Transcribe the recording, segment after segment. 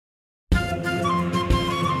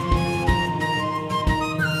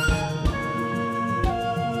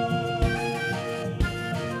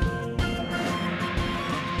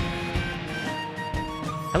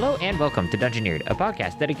Hello and welcome to Dungeoneered, a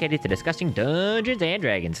podcast dedicated to discussing Dungeons and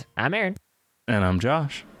Dragons. I'm Aaron. And I'm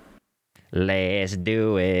Josh. Let's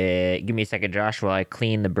do it. Give me a second, Josh, while I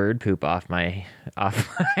clean the bird poop off my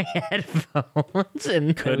headphones.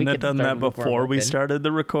 And couldn't have done that before we started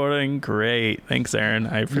the recording. Great. Thanks, Aaron.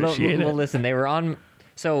 I appreciate it. Well, listen, they were on...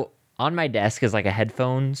 So, on my desk is like a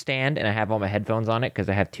headphone stand, and I have all my headphones on it because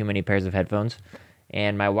I have too many pairs of headphones.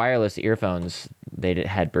 And my wireless earphones,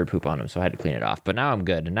 had bird poop on them, so I had to clean it off. But now I'm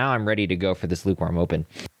good, and now I'm ready to go for this Lukewarm Open.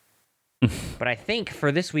 But I think for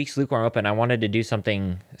this week's Lukewarm Open, I wanted to do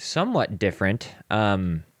something somewhat different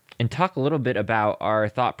and talk a little bit about our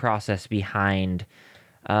thought process behind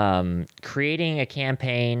creating a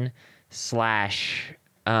campaign /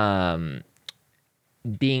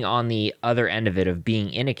 being on the other end of it, of being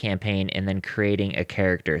in a campaign and then creating a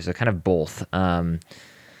character. So kind of both.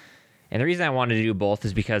 And the reason I wanted to do both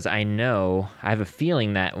is because I have a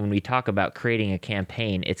feeling that when we talk about creating a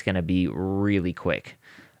campaign, it's going to be really quick.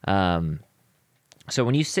 So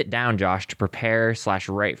when you sit down, Josh, to prepare /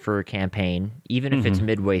 write for a campaign, even if it's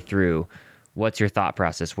midway through, what's your thought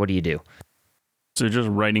process? What do you do? So just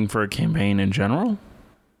writing for a campaign in general?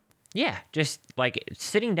 Yeah, just like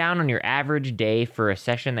sitting down on your average day for a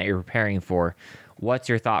session that you're preparing for, what's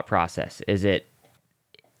your thought process? Is it,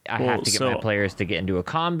 I have to get my players to get into a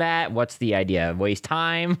combat? What's the idea? Waste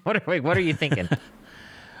time? What are you thinking?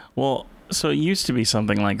 Well, so it used to be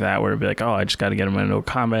something like that where it'd be like, oh, I just got to get them into a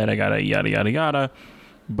combat. I got to yada, yada, yada.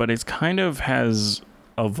 But it's kind of has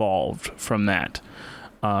evolved from that.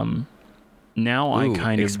 Now I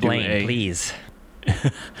kind of do please.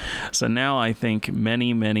 So now I think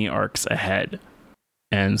many, many arcs ahead.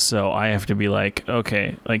 And so I have to be like,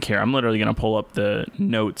 okay, like here, I'm literally going to pull up the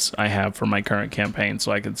notes I have for my current campaign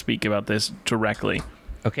so I can speak about this directly.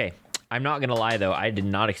 Okay. I'm not going to lie, though. I did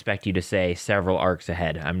not expect you to say several arcs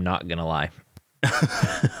ahead. I'm not going to lie.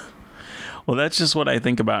 Well, that's just what I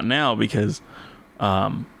think about now because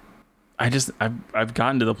I've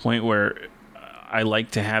gotten to the point where I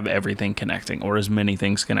like to have everything connecting or as many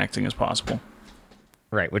things connecting as possible.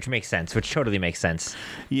 Right, which makes sense, which totally makes sense.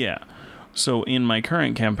 Yeah. So in my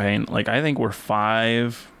current campaign, like I think we're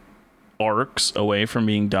 5 arcs away from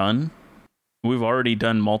being done. We've already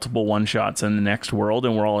done multiple one-shots in the next world,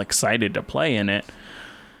 and we're all excited to play in it.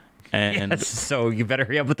 And yes, so you better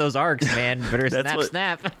hurry up with those arcs, man. Better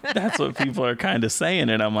snap. That's what people are kind of saying,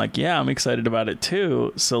 and I'm like, yeah, I'm excited about it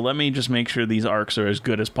too. So let me just make sure these arcs are as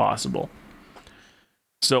good as possible.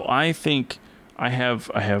 So I think I have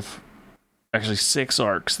actually 6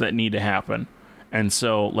 arcs that need to happen. And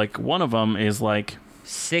so, like, one of them is, like...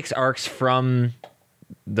 6 arcs from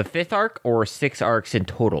the 5th arc, or 6 arcs in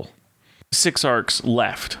total? 6 arcs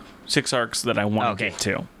left. 6 arcs that I want to get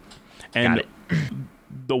to. And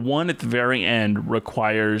the one at the very end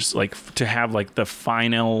requires, like, to have, like, the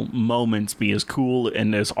final moments be as cool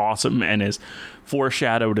and as awesome and as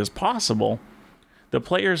foreshadowed as possible. The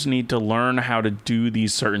players need to learn how to do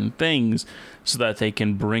these certain things so that they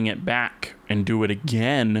can bring it back and do it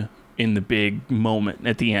again in the big moment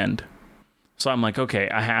at the end. So I'm like, okay,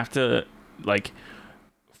 I have to like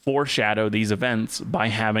foreshadow these events by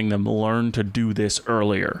having them learn to do this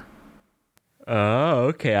earlier. Oh,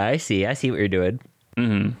 okay. I see what you're doing.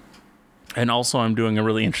 Mm-hmm. And also I'm doing a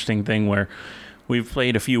really interesting thing where we've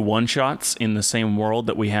played a few one-shots in the same world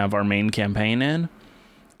that we have our main campaign in.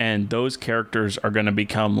 And those characters are going to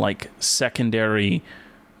become like secondary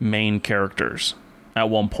main characters at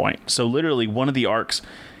one point. So literally one of the arcs,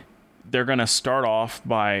 they're going to start off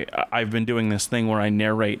by, I've been doing this thing where I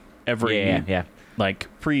narrate every, like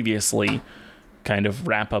previously kind of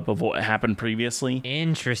wrap up of what happened previously.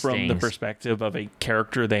 Interesting. From the perspective of a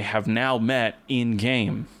character they have now met in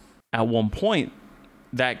game. At one point,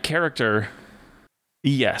 that character,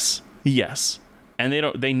 yes. And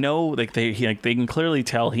they know, like they can clearly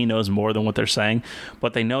tell he knows more than what they're saying,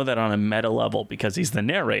 but they know that on a meta level because he's the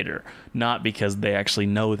narrator, not because they actually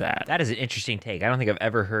know that. That is an interesting take. I don't think I've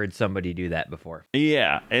ever heard somebody do that before.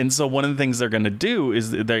 Yeah, and so one of the things they're going to do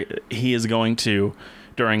is that he is going to,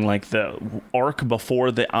 during like the arc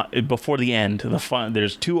before the end,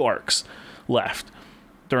 there's 2 arcs left.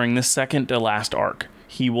 During the second to last arc,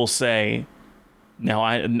 he will say, "Now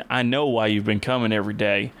I know why you've been coming every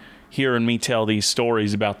day, hearing me tell these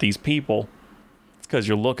stories about these people. It's because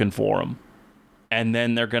you're looking for them." And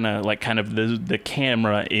then they're gonna like kind of the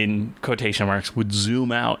camera in quotation marks would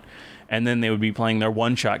zoom out, and then they would be playing their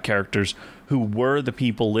one-shot characters who were the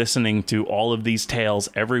people listening to all of these tales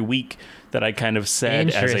every week that I kind of said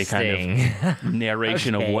as a kind of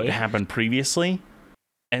narration of what happened previously.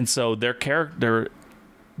 And so their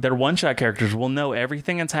one-shot characters will know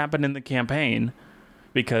everything that's happened in the campaign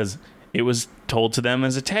because It was told to them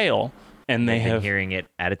as a tale, and they They've been have hearing it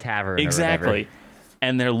at a tavern. Or exactly. whatever.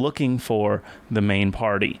 And they're looking for the main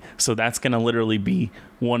party. So that's going to literally be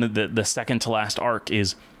one of the second to last arc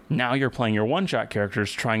is now you're playing your one-shot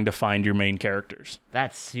characters trying to find your main characters.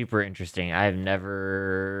 That's super interesting. I've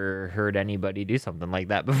never heard anybody do something like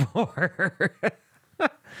that before.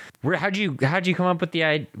 How'd you come up with the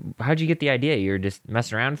idea? How'd you get the idea? You were just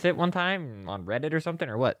messing around with it one time on Reddit or something,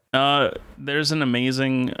 or what? There's an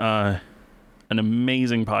amazing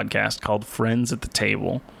podcast called Friends at the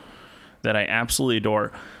Table that I absolutely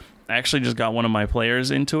adore. I actually just got one of my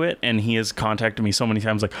players into it, and he has contacted me so many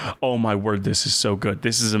times like, oh my word, this is so good.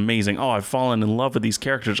 This is amazing. Oh, I've fallen in love with these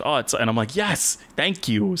characters. And I'm like, yes, thank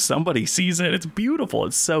you. Somebody sees it. It's beautiful.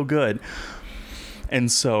 It's so good.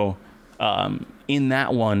 And so in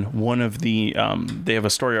that one of the, they have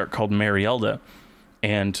a story arc called Marielda,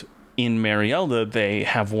 and in Marielda, they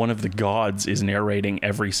have one of the gods is narrating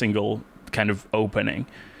every single kind of opening.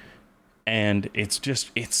 And it's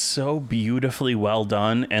so beautifully well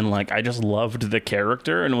done. And like, I just loved the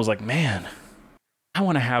character and was like, man, I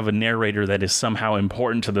want to have a narrator that is somehow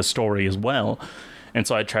important to the story as well. And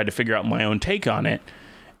so I tried to figure out my own take on it.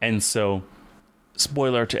 And so,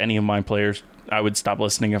 spoiler to any of my players, I would stop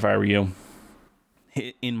listening if I were you.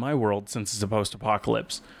 In my world, since it's a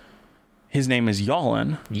post-apocalypse, his name is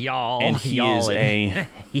Yalin. And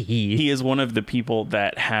he is one of the people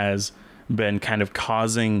that has been kind of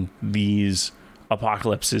causing these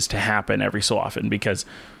apocalypses to happen every so often, because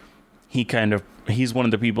he's one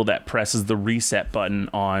of the people that presses the reset button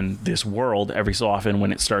on this world every so often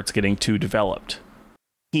when it starts getting too developed.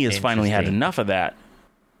 He has finally had enough of that,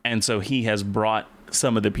 and so he has brought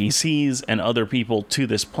some of the PCs and other people to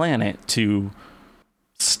this planet to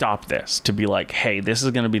stop this, to be like, hey, this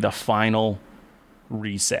is going to be the final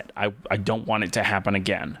reset. I don't want it to happen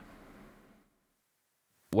again.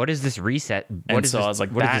 What is this reset? I was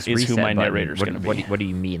like, that is who my narrator's going to be. What do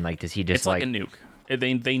you mean? Like, does he just it's like a nuke?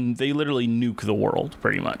 They literally nuke the world,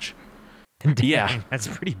 pretty much. Damn, yeah, that's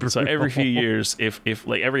pretty brutal. So every few years, if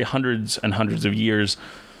like every hundreds and hundreds of years,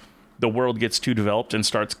 the world gets too developed and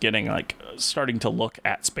starting to look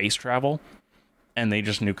at space travel, and they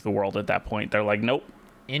just nuke the world at that point. They're like, nope.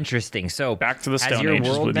 Interesting. So back to the Stone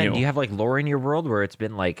Ages with you. Do you have like lore in your world where it's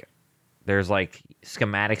been like, there's like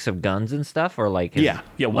schematics of guns and stuff, or like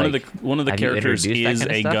one of the characters is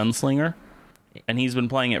a gunslinger, and he's been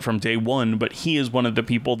playing it from day one. But he is one of the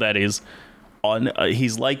people that is on.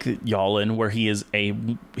 He's like Yalin, where he is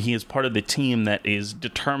part of the team that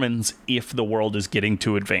determines if the world is getting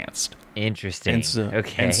too advanced. Interesting.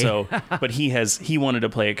 But he wanted to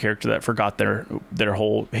play a character that forgot their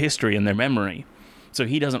whole history and their memory, so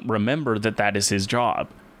he doesn't remember that is his job.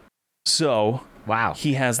 So. Wow.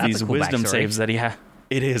 He has these cool wisdom saves that he has.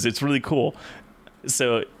 It's really cool.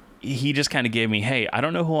 So he just kind of gave me, hey, I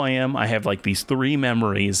don't know who I am. I have like these 3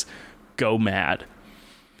 memories. Go mad.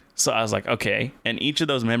 So I was like, okay. And each of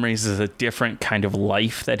those memories is a different kind of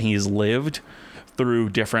life that he's lived through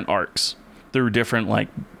different arcs, through different like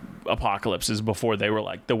apocalypses before they were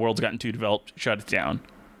like, the world's gotten too developed, shut it down.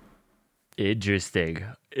 Interesting.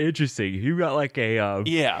 You got like a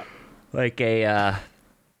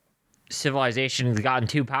civilization's gotten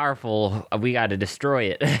too powerful, we got to destroy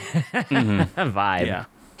it vibe. Yeah,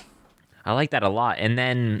 I like that a lot. And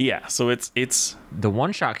then so it's the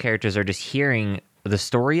one-shot characters are just hearing the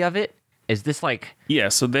story of it. Is this like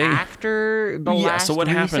so they after the last so what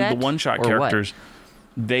reset, happened, the one-shot characters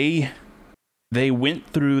what? they went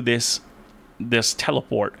through this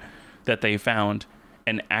teleport that they found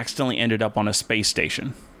and accidentally ended up on a space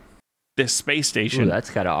station. This space station. Ooh, that's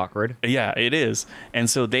kind of awkward. Yeah, it is. And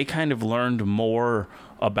so they kind of learned more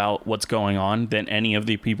about what's going on than any of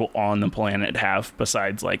the people on the planet have,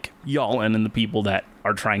 besides like Yalin and the people that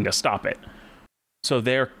are trying to stop it. So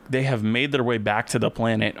they have made their way back to the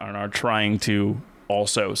planet and are trying to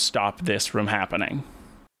also stop this from happening.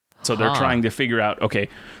 So they're trying to figure out, okay,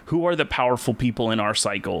 who are the powerful people in our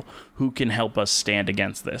cycle who can help us stand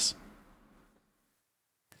against this?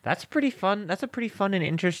 That's pretty fun. That's a pretty fun and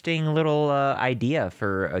interesting little idea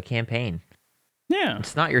for a campaign. Yeah.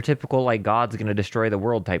 It's not your typical, like, God's going to destroy the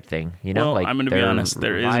world type thing. You know, well, like, I'm going to be honest.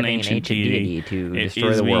 There is an ancient deity to it destroy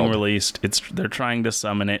is the being world. Released. They're trying to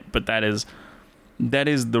summon it, but that is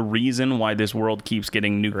the reason why this world keeps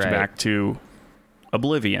getting nuked back to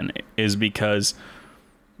oblivion, is because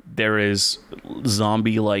there is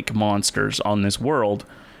zombie-like monsters on this world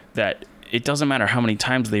that it doesn't matter how many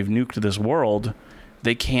times they've nuked this world,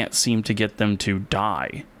 they can't seem to get them to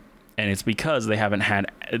die. And it's because they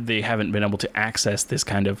haven't been able to access this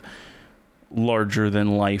kind of larger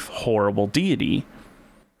than life horrible deity.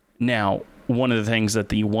 Now, one of the things that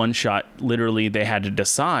the one shot literally they had to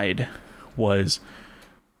decide was,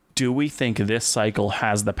 do we think this cycle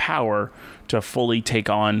has the power to fully take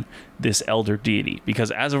on this elder deity?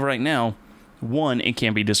 Because as of right now, one, it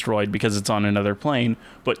can't be destroyed because it's on another plane,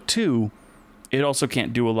 but two, it also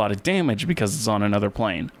can't do a lot of damage because it's on another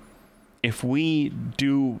plane. If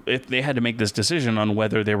they had to make this decision on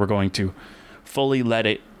whether they were going to fully let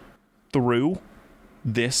it through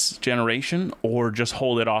this generation or just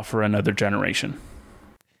hold it off for another generation.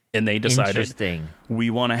 And they decided we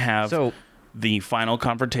want to have the final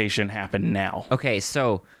confrontation happen now. Okay,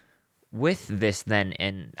 so with this then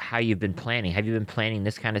and how you've been planning, have you been planning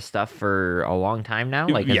this kind of stuff for a long time now?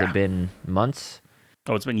 Like, has it been months?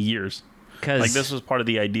 Oh, it's been years. Like, this was part of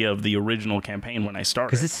the idea of the original campaign when I started.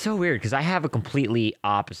 Because it's so weird, because I have a completely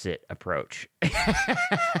opposite approach.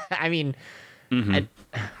 I mean,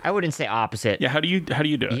 I wouldn't say opposite. Yeah, how do you do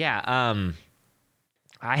it? Yeah,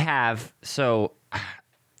 I have, so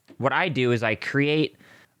what I do is I create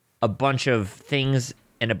a bunch of things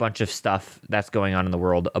and a bunch of stuff that's going on in the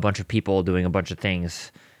world, a bunch of people doing a bunch of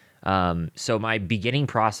things. So my beginning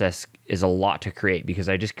process is a lot to create, because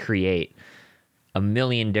I just create a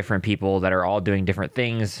million different people that are all doing different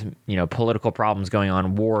things, political problems going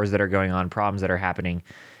on, wars that are going on, problems that are happening.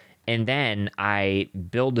 And then I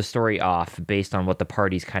build the story off based on what the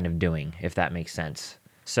party's kind of doing, if that makes sense.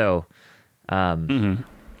 So it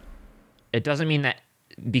doesn't mean that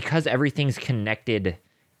because everything's connected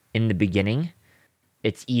in the beginning,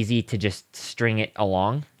 it's easy to just string it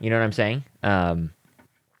along. You know what I'm saying?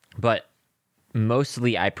 But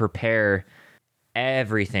mostly I prepare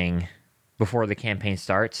everything before the campaign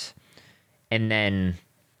starts. And then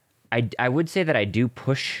I would say that I do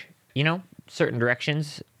push, certain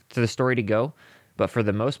directions for the story to go. But for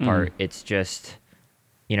the most part, it's just,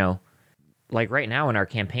 like right now in our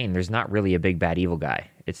campaign, there's not really a big bad evil guy.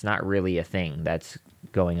 It's not really a thing that's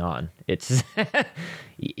going on. It's,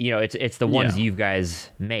 it's the ones you guys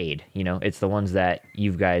made, it's the ones that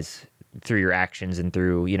you guys, through your actions and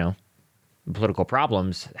through, political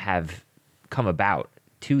problems, have come about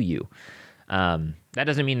to you. That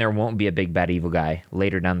doesn't mean there won't be a big bad evil guy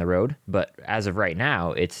later down the road, but as of right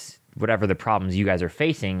now, it's whatever the problems you guys are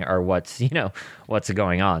facing are what's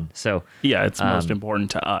going on. So yeah, it's most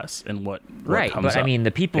important to us and what right. comes But up I mean,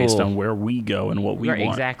 the people based on where we go and what we want.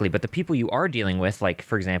 Exactly. But the people you are dealing with, like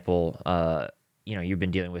for example, you've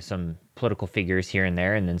been dealing with some political figures here and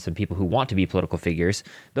there, and then some people who want to be political figures.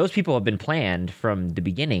 Those people have been planned from the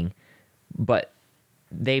beginning, but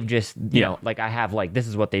they've just, like I have like, this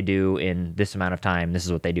is what they do in this amount of time. This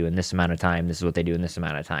is what they do in this amount of time. This is what they do in this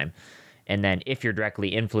amount of time. And then if you're directly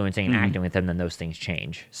influencing and acting with them, then those things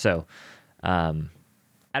change. So, I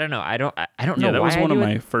don't know. I don't know. Yeah, that was one of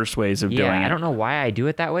my it. first ways of doing it. I don't know why I do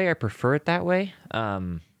it that way. I prefer it that way.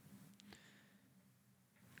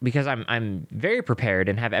 Because I'm very prepared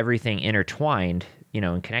and have everything intertwined,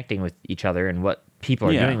 and connecting with each other and what people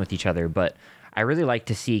are doing with each other. But I really like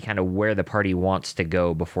to see kind of where the party wants to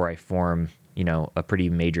go before I form, a pretty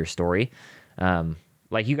major story.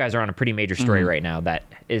 Like you guys are on a pretty major story right now that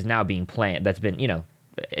is now being planned. That's been,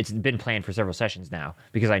 it's been planned for several sessions now,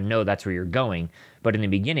 because I know that's where you're going. But in the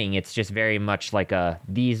beginning, it's just very much like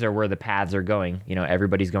these are where the paths are going.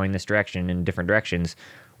 Everybody's going this direction in different directions.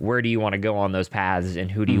 Where do you want to go on those paths,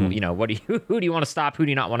 and who do you, who do you want to stop? Who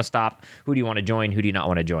do you not want to stop? Who do you want to join? Who do you not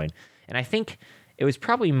want to join? And I think it was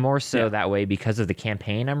probably more so that way because of the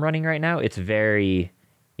campaign I'm running right now. It's very,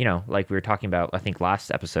 like we were talking about, I think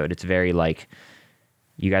last episode, it's very like,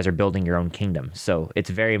 you guys are building your own kingdom. So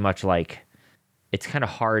it's very much like, it's kind of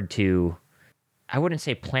hard to, I wouldn't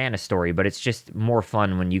say plan a story, but it's just more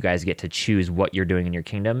fun when you guys get to choose what you're doing in your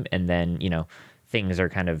kingdom. And then, things are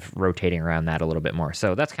kind of rotating around that a little bit more.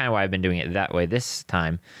 So that's kind of why I've been doing it that way this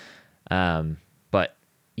time. But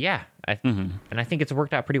yeah, and I think it's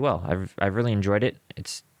worked out pretty well. I've really enjoyed it.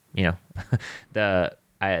 It's,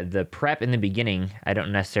 the prep in the beginning, I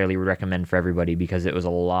don't necessarily recommend for everybody, because it was a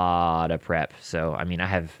lot of prep. So, I mean,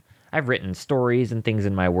 I've written stories and things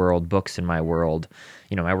in my world, books in my world.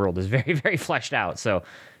 My world is very, very fleshed out. So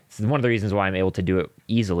it's one of the reasons why I'm able to do it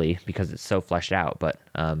easily, because it's so fleshed out. But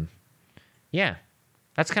yeah,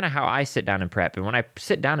 that's kind of how I sit down and prep. And when I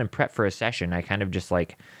sit down and prep for a session, I kind of just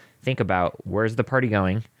like think about, where's the party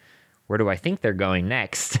going? Where do I think they're going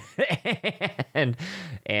next? and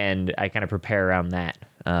I kind of prepare around that.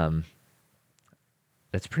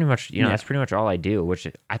 That's pretty much, that's pretty much all I do, which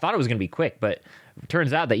I thought it was going to be quick, but it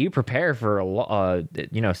turns out that you prepare for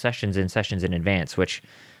sessions in advance, which,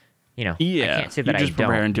 I can't say that I don't. You just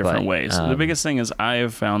prepare in different ways. The biggest thing is I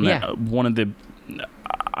have found that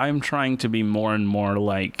I'm trying to be more and more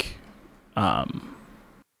like,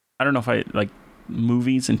 I don't know if I like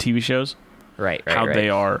movies and TV shows, Right. how Right. they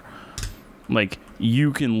are like,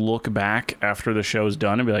 you can look back after the show's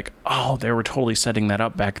done and be like, oh, they were totally setting that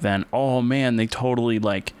up back then. Oh man, they totally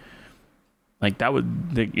like that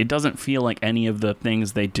it doesn't feel like any of the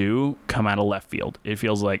things they do come out of left field. It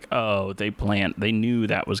feels like, oh, they knew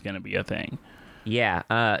that was going to be a thing. Yeah.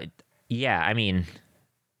 Yeah. I mean,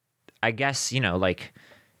 I guess, like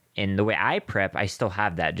in the way I prep, I still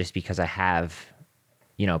have that just because I have,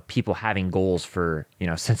 people having goals for,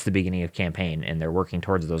 since the beginning of campaign, and they're working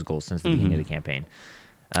towards those goals since the beginning of the campaign.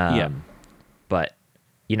 Yeah. But,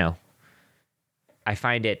 I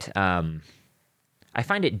find it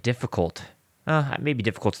difficult. Maybe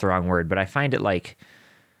difficult's the wrong word, but I find it like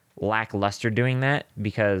lackluster doing that,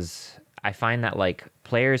 because I find that like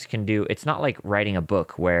players can do, it's not like writing a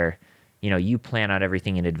book where, you plan out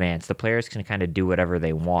everything in advance. The players can kind of do whatever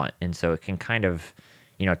they want. And so it can kind of,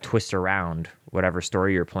 twist around whatever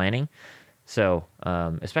story you're planning. So,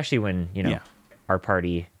 especially when, our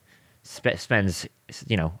party spends,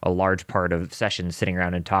 a large part of sessions sitting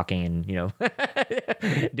around and talking and,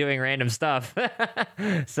 doing random stuff.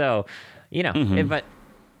 So, but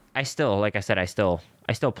I still, like I said, I still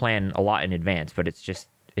plan a lot in advance, but it's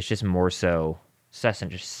just more so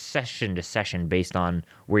session to session based on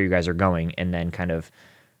where you guys are going, and then kind of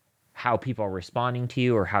how people are responding to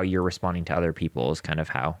you or how you're responding to other people is kind of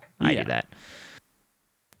how I do that.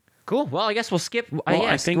 Cool. Well, I guess we'll skip.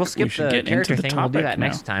 I think we'll skip we should the get character into the thing. We'll do topic that now.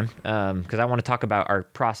 next time, because I want to talk about our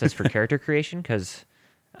process for character creation. Because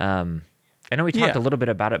I know we talked a little bit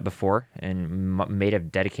about it before, and may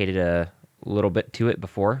have dedicated a little bit to it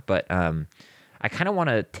before. But I kind of want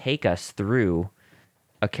to take us through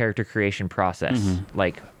a character creation process.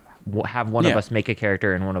 Like, have one of us make a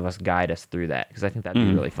character and one of us guide us through that, because I think that'd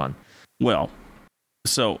be really fun. Well,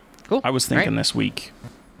 so Cool. I was thinking this week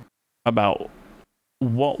about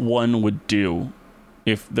what one would do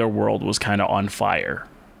if their world was kind of on fire,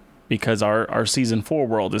 because our season 4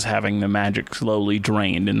 world is having the magic slowly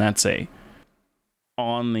drained, and that's a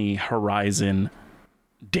on the horizon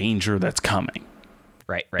danger that's coming.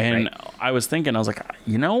 Right. And I was thinking, I was like,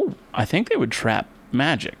 I think they would trap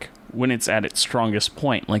magic when it's at its strongest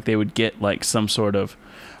point. Like, they would get like some sort of,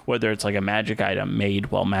 whether it's like a magic item made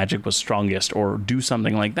while magic was strongest, or do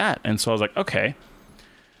something like that. And so I was like, okay,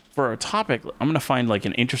 for our topic, I'm going to find like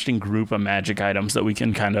an interesting group of magic items that we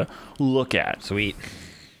can kind of look at. Sweet.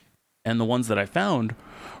 And the ones that I found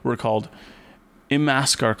were called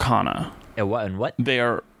Imascarcana. What? They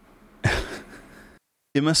are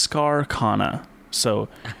Imascarcana. So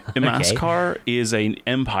Imascar is an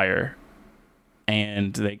empire,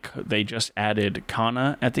 and they just added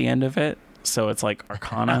Kana at the end of it. So it's like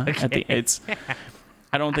Arcana at the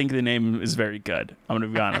I don't think the name is very good. I'm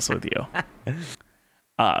going to be honest with you.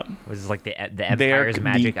 Was this like the Empire's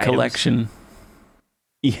magic the collection items?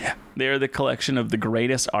 Yeah, they're the collection of the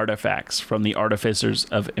greatest artifacts from the artificers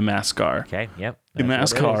of Imascar. Okay, yep.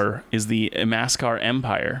 Imascar is the Imascar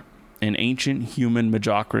Empire, an ancient human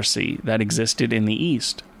magocracy that existed in the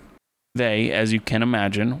East. They, as you can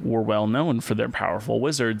imagine, were well known for their powerful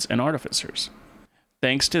wizards and artificers.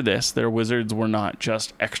 Thanks to this, their wizards were not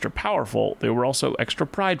just extra powerful, they were also extra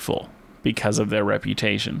prideful because of their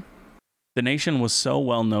reputation. The nation was so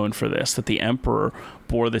well known for this that the emperor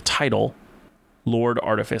bore the title Lord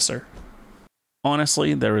Artificer.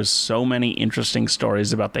 Honestly, there is so many interesting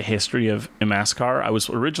stories about the history of Imascar. I was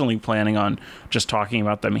originally planning on just talking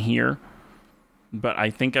about them here, but I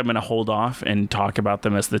think I'm going to hold off and talk about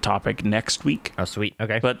them as the topic next week. Oh, sweet.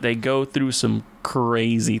 Okay. But they go through some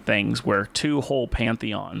crazy things where 2 whole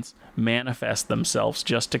pantheons manifest themselves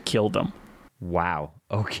just to kill them. Wow.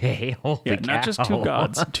 Okay. Holy cow. Not just 2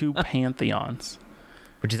 gods, 2 pantheons.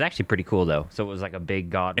 Which is actually pretty cool, though. So it was like a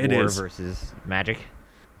big god war versus magic.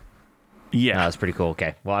 Yeah, that's pretty cool.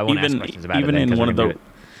 Okay. Well, I won't ask questions about even it. Even in one of the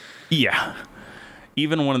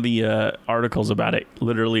even one of the articles about it,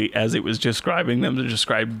 literally as it was describing them, it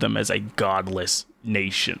described them as a godless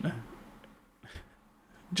nation.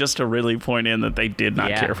 Just to really point in that they did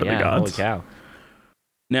not care for the gods. Holy cow.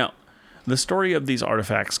 Now, the story of these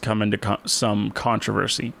artifacts come into some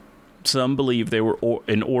controversy. Some believe they were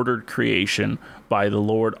an ordered creation by the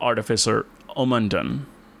Lord Artificer Omundan,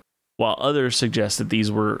 while others suggest that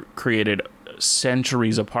these were created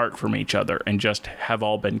centuries apart from each other and just have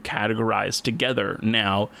all been categorized together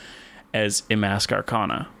now as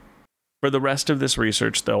Imascarcana. For the rest of this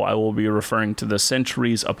research, though, I will be referring to the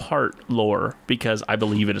centuries apart lore because I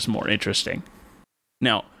believe it is more interesting.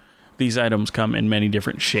 Now, these items come in many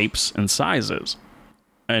different shapes and sizes,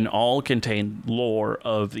 and all contain lore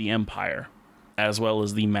of the Empire. as well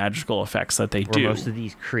as the magical effects that they Were do. most of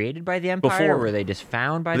these created by the Empire, Before- or were they just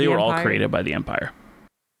found by the They Empire? were all created by the Empire.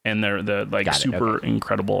 And they're the like Got it, super okay.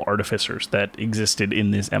 incredible artificers that existed in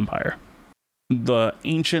this empire. The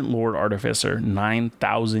ancient Lord Artificer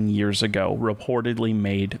 9,000 years ago reportedly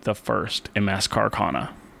made the first Imask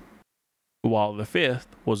Arcana, while the fifth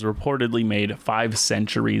was reportedly made 5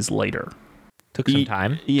 centuries later. Took some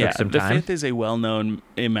time. Yeah, Took some the time. fifth is a well-known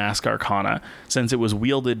Imask Arcana since it was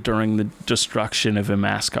wielded during the destruction of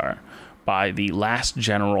Imaskar by the last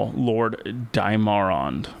general, Lord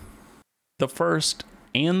Daimarond. The first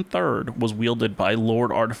and third was wielded by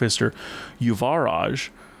Lord Artificer Yuvaraj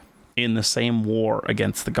in the same war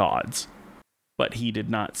against the gods, but he did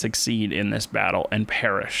not succeed in this battle and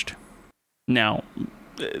perished. Now,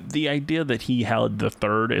 the idea that he held the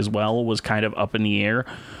third as well was kind of up in the air.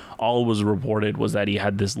 All was reported was that he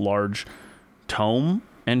had this large tome,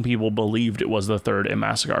 and people believed it was the third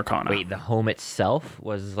Imask Arcana. Wait, the home itself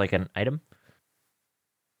was like an item?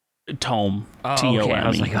 Tome. Oh, T-O-M-E. okay. I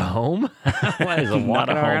was like, a home? What, is it Not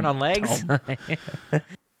walking a around home. on legs?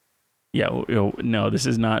 Yeah, no, this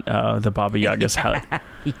is not the Baba Yaga's hut.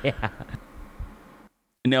 Yeah.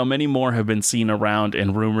 Now, many more have been seen around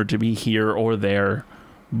and rumored to be here or there,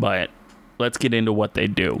 but let's get into what they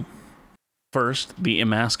do. First, the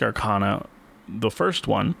Imask Arcana, the first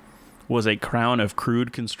one, was a crown of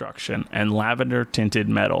crude construction and lavender-tinted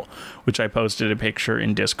metal, which I posted a picture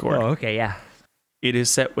in Discord. Oh, okay, yeah. It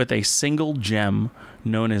is set with a single gem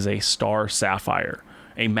known as a star sapphire,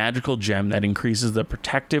 a magical gem that increases the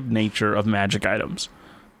protective nature of magic items,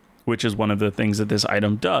 which is one of the things that this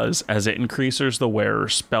item does, as it increases the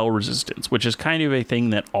wearer's spell resistance, which is kind of a thing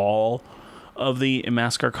that all of the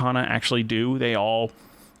Imask Arcana actually do. They all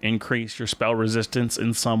increase your spell resistance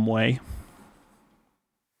in some way.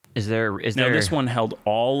 Is there Now, this one held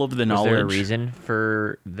all of the knowledge. Was there a reason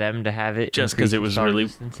for them to have it? Just because it was really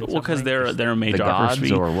well, because they're a mage the gods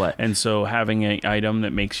opera or what? and so having an item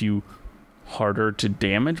that makes you harder to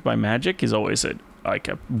damage by magic is always a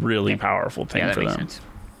really powerful thing Yeah, that for makes them. sense.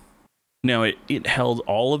 Now, it held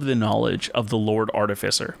all of the knowledge of the Lord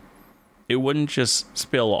Artificer. It wouldn't just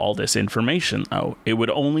spill all this information, though. It would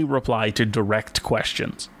only reply to direct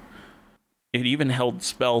questions. It even held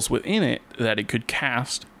spells within it that it could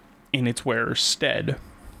cast in its wearer's stead.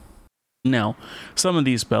 Now, some of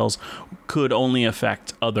these spells could only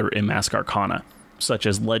affect other Imask Arcana, such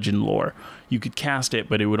as Legend Lore. You could cast it,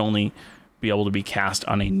 but it would only be able to be cast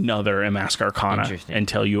on another Imask Arcana Interesting. and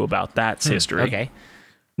tell you about that's history. Okay.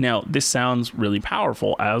 Now, this sounds really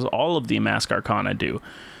powerful, as all of the Imask Arcana do,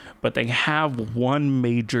 but they have one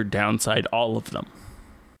major downside, all of them.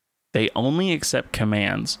 They only accept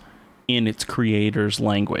commands in its creator's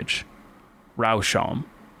language, Rausham,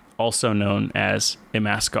 also known as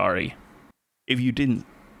Imaskari. If you didn't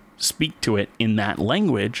speak to it in that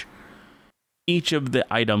language, each of the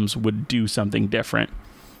items would do something different.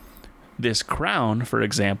 This crown, for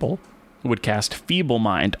example, would cast Feeble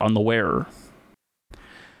Mind on the wearer.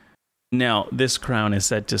 Now, this crown is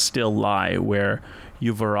said to still lie where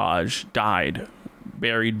Yuvaraj died,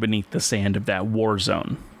 buried beneath the sand of that war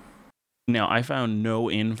zone. Now, I found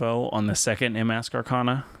no info on the second Imask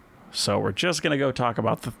Arcana, so we're just going to go talk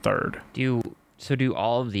about the third. Do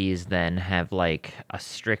all of these then have like a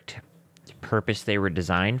strict purpose they were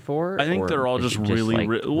designed for? I think or they're all is just it really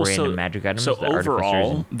random magic items. So that artificers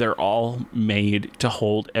overall, and- they're all made to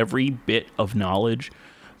hold every bit of knowledge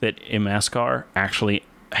that Imaskar actually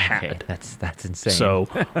had. okay, that's insane. So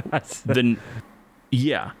That's-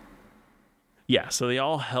 so they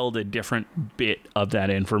all held a different bit of that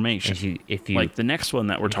information. if you Like the next one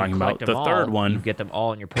that we're if you talking about, collect the them third all, one. you get them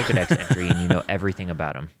all in your Pokedex entry, and you know everything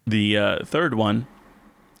about them. The third one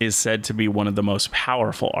is said to be one of the most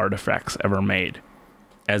powerful artifacts ever made,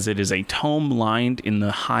 as it is a tome lined in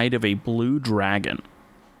the hide of a blue dragon,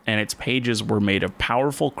 and its pages were made of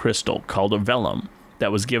powerful crystal called a vellum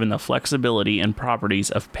that was given the flexibility and properties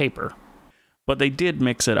of paper. But they did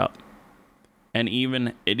mix it up, and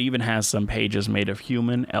it even has some pages made of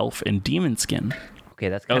human, elf, and demon skin. Okay,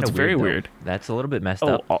 that's kind of it's very though. weird. That's a little bit messed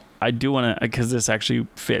up. I do want to, because this actually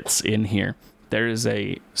fits in here. There is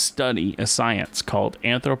a science called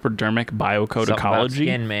anthropodermic Something about biocodicology,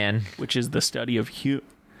 skin, man. which is the study of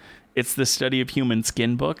it's the study of human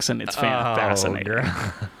skin books, and it's fascinating.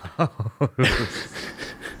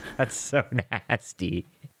 That's so nasty.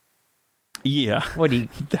 Yeah, What do you?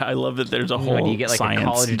 I love that there's a What, whole do you get, like, a science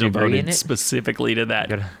college degree devoted in it? specifically to that.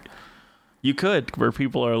 Gotta- You could, where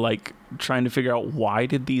people are like trying to figure out why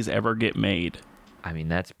did these ever get made. I mean,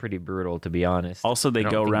 that's pretty brutal, to be honest. Also, they I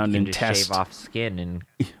don't go think around you can and just test. shave off skin and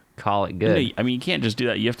call it good. I mean, you can't just do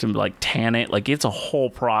that. You have to like tan it. Like it's a whole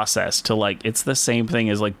process to like. It's the same thing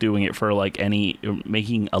as like doing it for like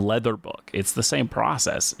making a leather book. It's the same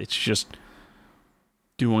process. It's just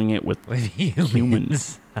doing it with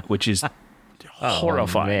humans, which is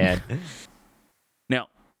horrifying. Man. Now,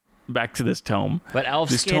 back to this tome. But elf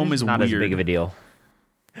this skin tome is not weird. as big of a deal.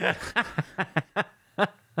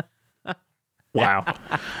 Wow.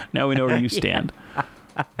 Now we know where you stand.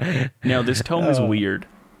 Now, this tome is weird,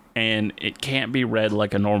 and it can't be read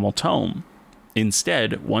like a normal tome.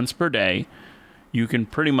 Instead, once per day, you can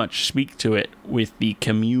pretty much speak to it with the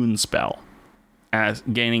commune spell, as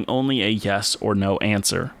gaining only a yes or no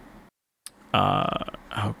answer.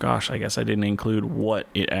 Oh gosh, I guess I didn't include what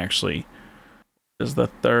it actually does. The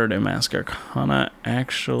third Amask Arcana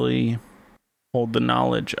actually hold the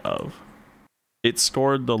knowledge of. It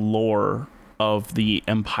stored the lore of the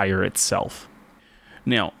Empire itself.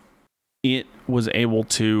 Now, it was able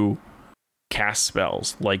to cast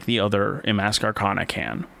spells like the other Amask Arcana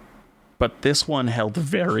can, but this one held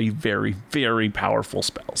very, very, very powerful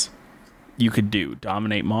spells. You could do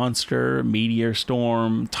Dominate Monster, Meteor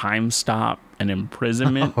Storm, Time Stop, and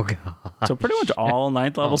Imprisonment. Oh, God. So pretty much all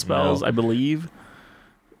 9th level spells, no. I believe.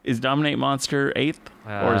 Is Dominate Monster 8th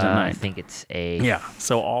or is it 9th? I think it's a... Yeah,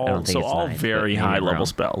 so all ninth, very but high maybe level wrong.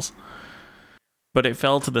 spells. But it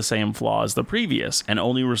fell to the same flaw as the previous and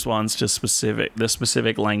only responds to the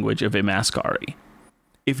specific language of Imaskari.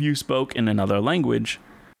 If you spoke in another language,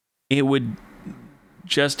 it would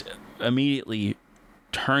just immediately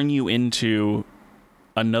turn you into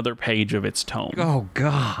another page of its tome. Oh,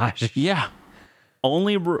 gosh. Yeah.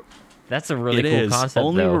 That's a really It cool is concept,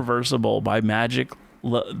 only though. reversible by magic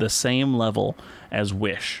the same level as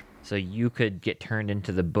Wish. So you could get turned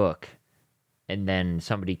into the book, and then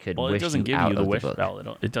somebody could Well, wish it doesn't you give out you the of Wish the book.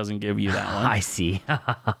 spell. It doesn't give you that one. I see.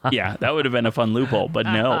 Yeah, that would have been a fun loophole, but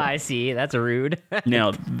no. I see. That's rude.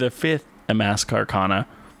 Now, the 5th Amask Arcana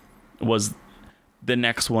was the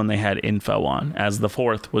next one they had info on, as the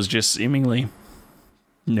 4th was just seemingly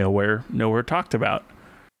nowhere talked about.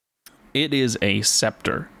 It is a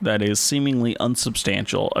scepter that is seemingly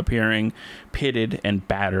unsubstantial, appearing pitted and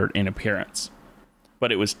battered in appearance.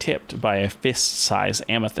 But it was tipped by a fist-sized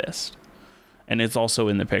amethyst. And it's also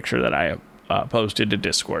in the picture that I posted to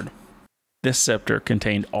Discord. This scepter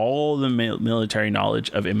contained all the military knowledge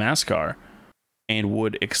of Imaskar and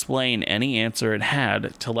would explain any answer it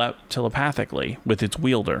had telepathically with its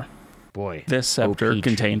wielder. Boy. This scepter OP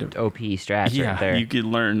contained... OP strats right there. You could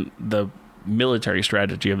learn the military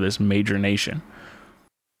strategy of this major nation.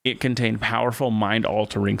 It contained powerful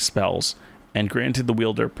mind-altering spells and granted the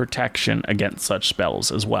wielder protection against such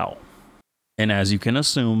spells as well. And as you can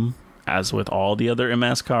assume, as with all the other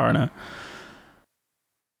Amask Arcana,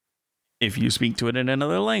 if you speak to it in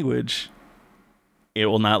another language, it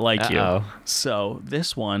will not like you. So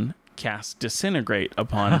this one casts Disintegrate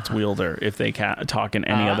upon its wielder if they talk in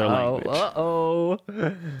any other language.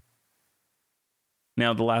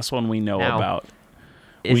 Now, the last one we know about,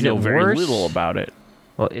 we know very little about it.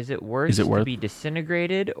 Well, is it worse to be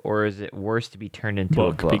disintegrated, or is it worse to be turned into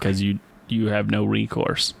a book? Because you have no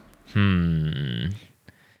recourse. Because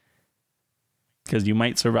you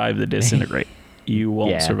might survive the disintegrate. You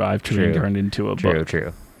won't survive to be turned into a book.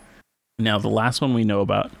 True. Now, the last one we know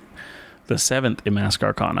about, the 7th Amask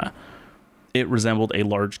Arcana, it resembled a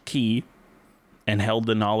large key and held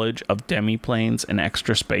the knowledge of demiplanes and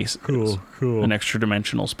extra spaces. Cool. And extra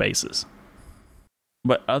dimensional spaces.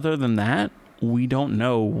 But other than that, we don't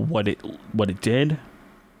know what it did,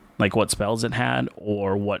 like what spells it had,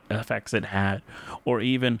 or what effects it had, or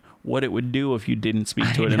even what it would do if you didn't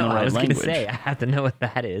speak to it in the right language. I was going to say, I have to know what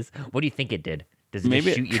that is. What do you think it did? Does it Maybe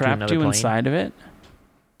just shoot it you to trapped another you plane? inside of it?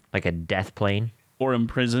 Like a death plane? Or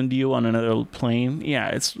imprisoned you on another plane? Yeah,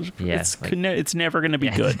 it's never going to be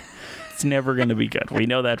good. It's never going to be good. We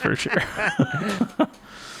know that for sure.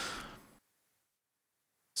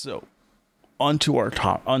 So, onto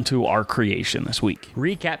our creation this week.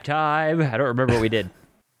 Recap time. I don't remember what we did.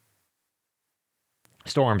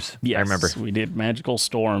 Storms. Yes, I remember. We did magical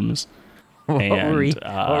storms. What were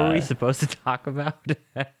we supposed to talk about?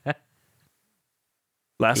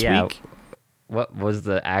 Last week? What was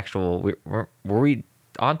the actual... Were we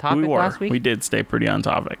on topic last week? We did stay pretty on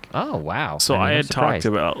topic. Oh, wow. So I had surprised.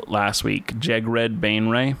 talked about last week Jegred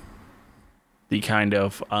Baneray, the kind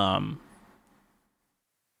of...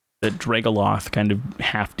 the Dragoloth, kind of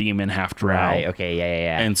half demon, half drow. Right, okay,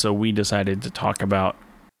 yeah. And so we decided to talk about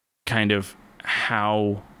kind of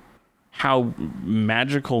how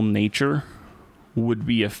magical nature would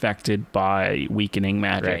be affected by weakening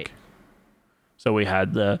magic. Right. So we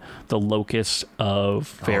had the locust of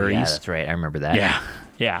fairies. Oh, yeah, that's right. I remember that.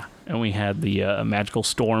 Yeah, and we had the magical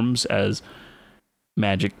storms as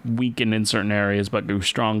magic weakened in certain areas but grew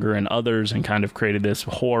stronger in others and kind of created this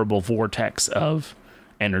horrible vortex of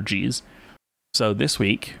energies. So this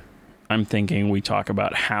week, I'm thinking we talk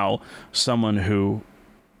about how someone who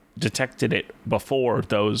detected it before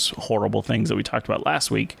those horrible things that we talked about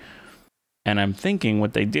last week, and I'm thinking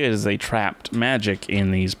what they did is they trapped magic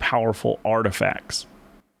in these powerful artifacts,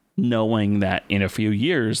 knowing that in a few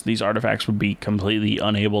years these artifacts would be completely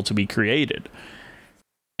unable to be created.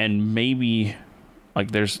 And maybe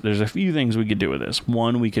like there's a few things we could do with this.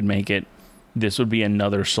 One, we could make it this would be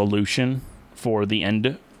another solution for the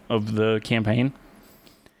end of the campaign.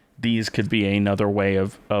 These could be another way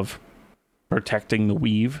of protecting the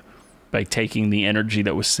weave by taking the energy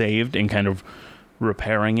that was saved and kind of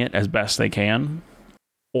repairing it as best they can.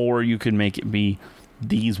 Or you could make it be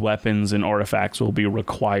these weapons and artifacts will be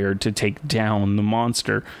required to take down the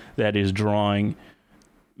monster that is drawing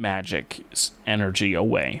magic energy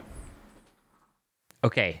away.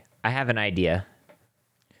 Okay, I have an idea,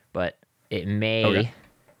 but it may... Okay.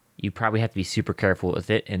 You probably have to be super careful with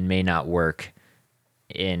it and may not work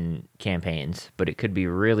in campaigns, but it could be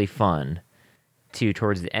really fun to,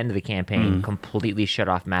 towards the end of the campaign, completely shut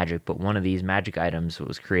off magic, but one of these magic items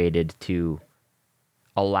was created to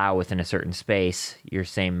allow within a certain space your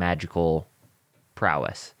same magical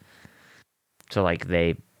prowess. So like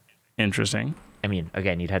Interesting. I mean,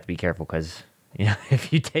 again, you'd have to be careful because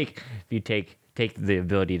if you take the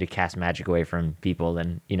ability to cast magic away from people,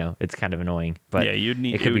 then it's kind of annoying. But yeah,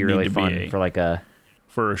 it could be really fun for like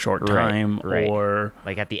for a short time, right. or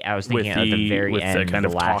like I was thinking at the very end, the kind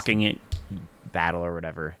of last talking it battle or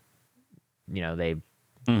whatever. They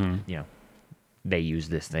use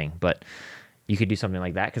this thing, but you could do something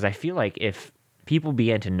like that because I feel like if people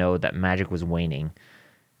began to know that magic was waning,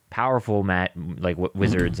 powerful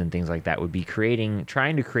wizards and things like that would be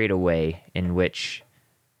trying to create a way in which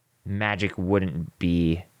magic wouldn't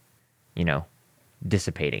be,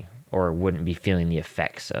 dissipating or wouldn't be feeling the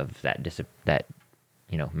effects of that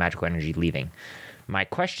magical energy leaving. My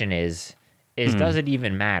question is does it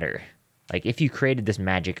even matter? Like if you created this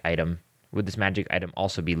magic item, would this magic item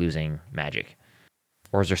also be losing magic?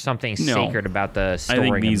 Or is there something sacred about the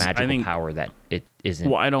storing of magical power that it isn't?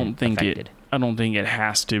 Well, I don't think affected? I don't think it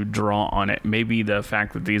has to draw on it. Maybe the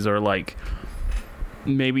fact that these are like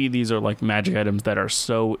magic items that are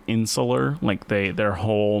so insular, like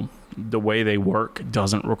the way they work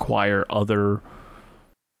doesn't require other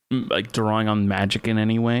like drawing on magic in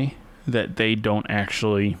any way, that they don't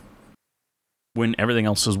actually, when everything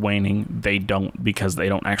else is waning, they don't, because they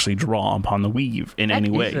don't actually draw upon the weave in any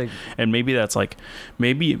way. And maybe that's like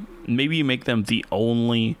maybe you make them the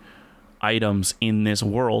only items in this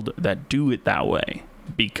world that do it that way,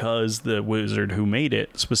 because the wizard who made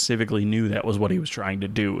it specifically knew that was what he was trying to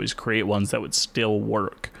do, is create ones that would still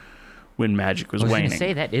work when magic was waning. I was going to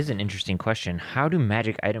say, that is an interesting question. How do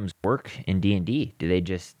magic items work in D&D? Do they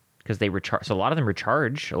just, because they recharge, so a lot of them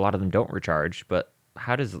recharge, a lot of them don't recharge, but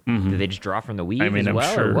how do they just draw from the weave as well,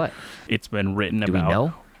 I'm sure or what? It's been written about. Do we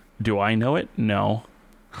know? Do I know it? No.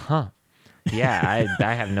 Huh. Yeah,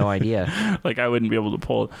 I have no idea. Like, I wouldn't be able to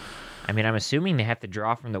pull it. I mean, I'm assuming they have to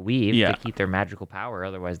draw from the weave to keep their magical power,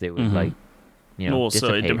 otherwise they would well,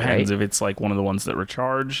 so it depends. Right? If it's like one of the ones that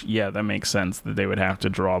recharge, yeah, that makes sense that they would have to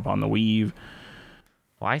draw upon the weave.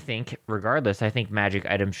 Well, I think magic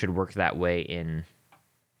items should work that way in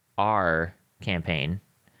our campaign.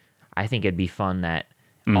 I think it'd be fun that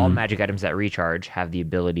all magic items that recharge have the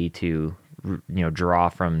ability to, draw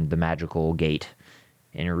from the magical gate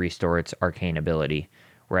and restore its arcane ability,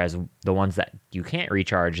 whereas the ones that you can't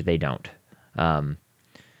recharge, they don't. And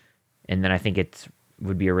then I think it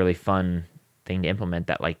would be a really fun thing to implement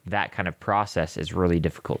that kind of process is really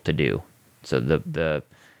difficult to do. So the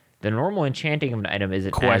normal enchanting of an item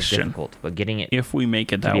isn't as difficult, but getting it, if we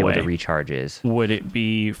make it that way, to recharge is. Would it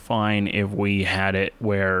be fine if we had it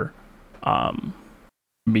where,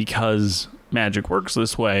 because magic works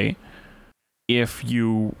this way, if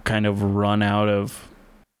you kind of run out of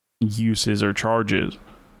uses or charges,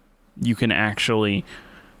 you can actually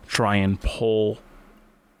try and pull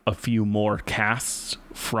a few more casts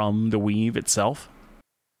from the weave itself?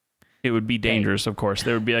 It would be dangerous, of course.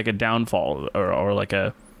 There would be like a downfall or like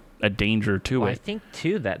a danger to it. I think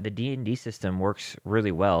too that the D&D system works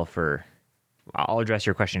really well for. I'll address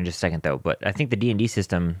your question in just a second though, but I think the D&D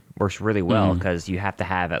system works really well because you have to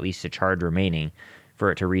have at least a charge remaining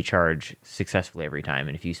for it to recharge successfully every time.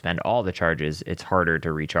 And if you spend all the charges, it's harder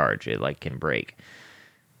to recharge. It can break.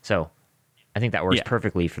 So I think that works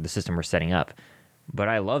perfectly for the system we're setting up. But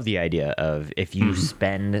I love the idea of if you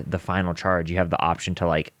spend the final charge, you have the option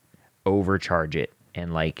to overcharge it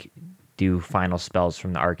and like do final spells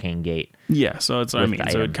from the arcane gate. Yeah, so that's what I with mean.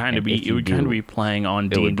 the So item. And if you it would kind do, of be playing on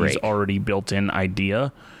it would D&D's break. already built-in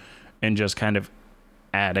idea and just kind of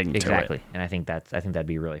adding Exactly. to it. And I think that'd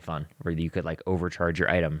be really fun, where you could like overcharge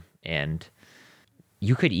your item, and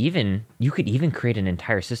you could even create an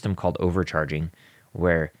entire system called overcharging,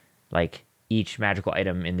 where like each magical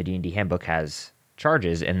item in the D&D handbook has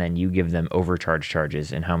charges, and then you give them overcharge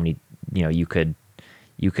charges, and how many, you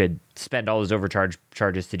could spend all those overcharge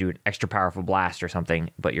charges to do an extra powerful blast or something,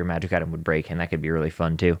 but your magic item would break, and that could be really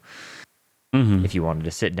fun too. If you wanted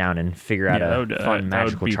to sit down and figure out fun that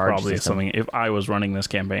magical would be charge probably system. something. If I was running this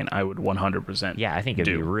campaign, I would 100%. Yeah, I think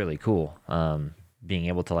it'd be really cool. Being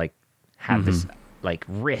able to like have this like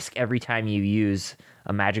risk every time you use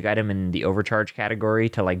a magic item in the overcharge category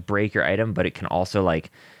to like break your item, but it can also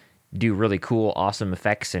like do really cool, awesome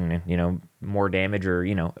effects and more damage, or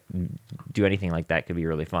do anything like that. Could be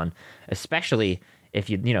really fun, especially if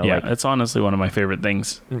Yeah, like, it's honestly one of my favorite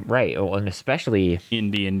things right. Well, and especially in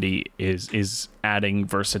D&D is adding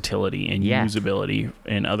versatility and Yeah. usability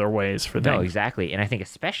in other ways for no, things. exactly. And I think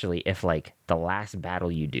especially if like the last battle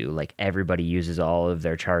you do, like everybody uses all of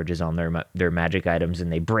their charges on their magic items, and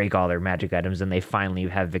they break all their magic items, and they finally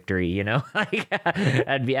have victory. Like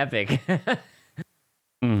that'd be epic.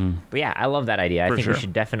 But yeah, I love that idea. I For think sure. we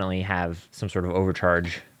should definitely have some sort of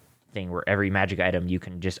overcharge thing where every magic item you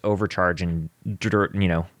can just overcharge and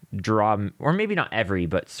draw, or maybe not every,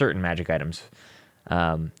 but certain magic items.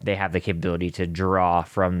 They have the capability to draw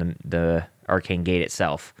from the arcane gate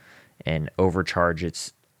itself and overcharge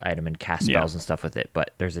its item and cast spells and stuff with it.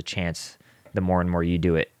 But there's a chance the more and more you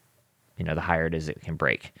do it, the higher it is it can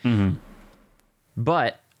break.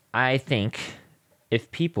 But I think if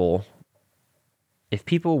people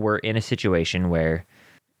were in a situation where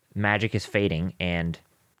magic is fading, and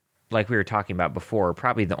like we were talking about before,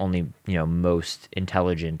 probably the only most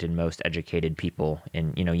intelligent and most educated people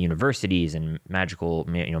in universities and magical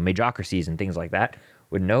magocracies and things like that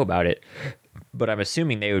would know about it, but I'm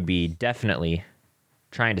assuming they would be definitely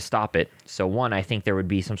trying to stop it. So one, I think there would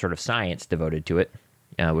be some sort of science devoted to it,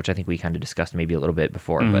 which I think we kind of discussed maybe a little bit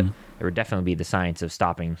before, but there would definitely be the science of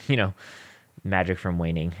stopping magic from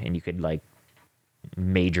waning, and you could like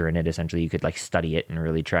major in it. Essentially, you could like study it and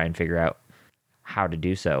really try and figure out how to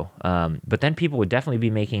do so. But then people would definitely be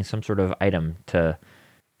making some sort of item to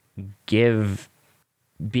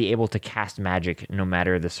be able to cast magic no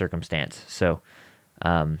matter the circumstance. So,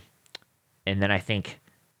 and then I think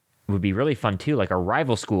it would be really fun too. Like a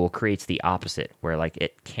rival school creates the opposite, where like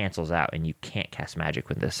it cancels out and you can't cast magic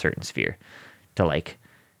with this certain sphere. To like,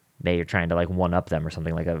 they are trying to like one up them or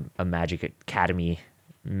something, like a magic academy,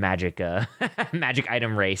 magic magic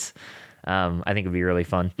item race. I think it'd be really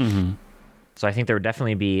fun. So I think there would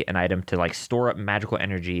definitely be an item to like store up magical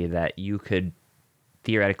energy that you could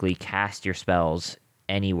theoretically cast your spells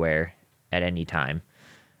anywhere at any time.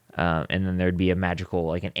 And then there'd be a magical,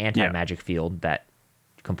 like an anti-magic field that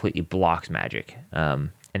completely blocks magic.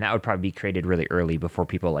 And that would probably be created really early before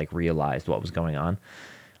people like realized what was going on.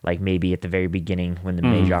 Like maybe at the very beginning when the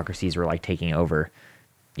magocracies were like taking over,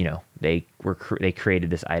 they created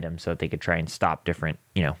this item so that they could try and stop different,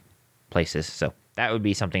 places. So that would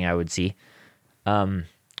be something I would see.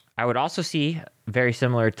 I would also see, very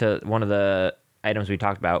similar to one of the items we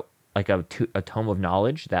talked about, like a tome of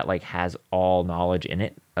knowledge that like has all knowledge in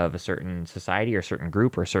it of a certain society or a certain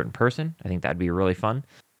group or a certain person. I think that'd be really fun.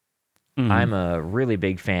 I'm a really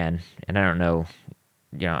big fan, and I don't know,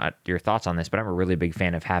 your thoughts on this, but I'm a really big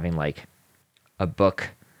fan of having like a book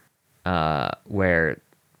where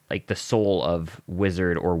like the soul of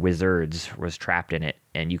wizard or wizards was trapped in it,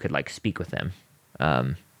 and you could like speak with them.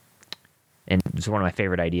 And it's one of my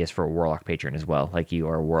favorite ideas for a warlock patron as well. Like you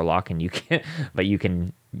are a warlock, and you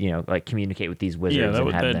can like communicate with these wizards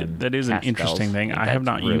and have them. That is an cast interesting spells. thing. I That's have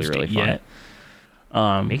not really, used really it fun.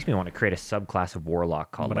 yet. Makes me want to create a subclass of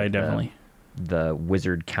warlock called But like I definitely. the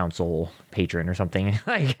wizard council patron or something.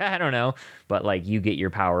 Like I don't know, but like you get your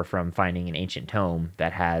power from finding an ancient tome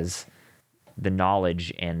that has the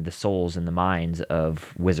knowledge and the souls and the minds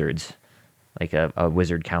of wizards, like a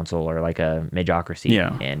wizard council or like a magocracy,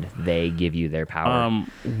 and they give you their power.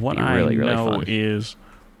 What really, I really know fun. is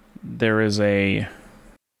there is a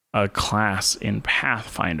class in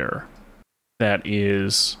Pathfinder that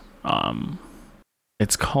is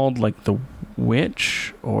it's called like the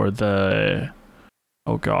witch or the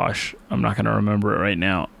I'm not gonna remember it right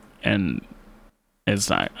now, and it's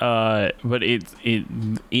not but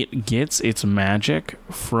it gets its magic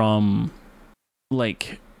from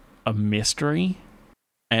like a mystery,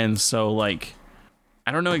 and so like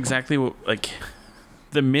I don't know exactly what, like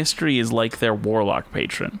the mystery is like their warlock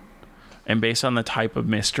patron, And based on the type of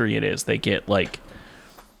mystery it is, they get like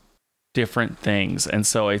different things. And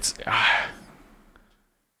so it's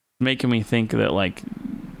making me think that like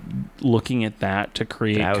looking at that to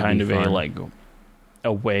create kind of fun. a like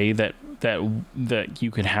a way that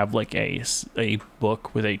you could have like a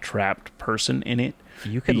book with a trapped person in it.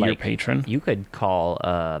 You could be like your patron. You could call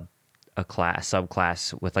a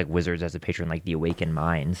subclass with like wizards as a patron, like the Awakened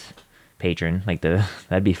Minds patron. Like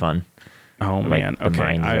that'd be fun. Oh Like man, the okay.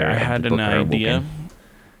 minds that I are- had the an book are idea awoken.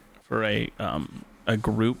 for a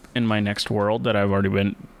group in my next world that I've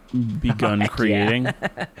already begun Heck yeah. creating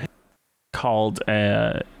called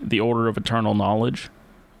the Order of Eternal Knowledge.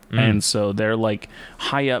 And so they're like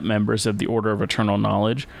high up members of the Order of Eternal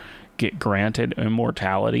Knowledge get granted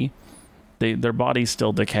immortality. Their bodies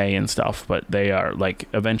still decay and stuff, but they are like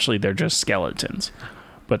eventually they're just skeletons.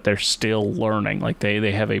 But they're still learning. Like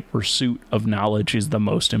they have a pursuit of knowledge is the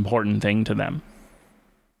most important thing to them.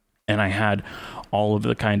 And I had all of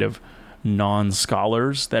the kind of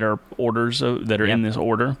non-scholars that are in this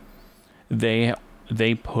order.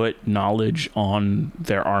 They put knowledge on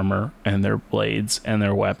their armor and their blades and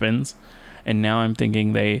their weapons. And now I'm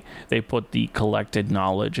thinking they put the collected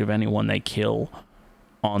knowledge of anyone they kill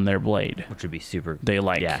on their blade. Which would be super. They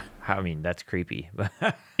like Yeah, I mean that's creepy.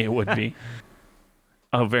 it would be.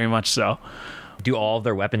 Oh, very much so. Do all of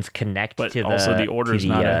their weapons connect But to also the Order's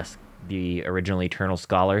not the original Eternal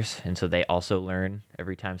Scholars, and so they also learn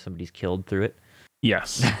every time somebody's killed through it?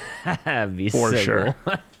 Yes. That'd be For so sure.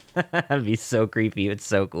 cool. That'd be so creepy. It's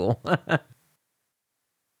so cool.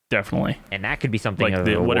 Definitely. And that could be something Like of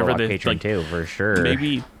the- a whatever Warlock the- patron like, too, for sure.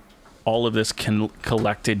 Maybe all of this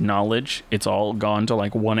collected knowledge, it's all gone to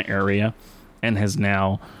like one area and has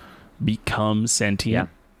now become sentient.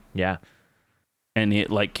 Yeah. And it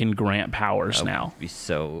like can grant powers now. That'd be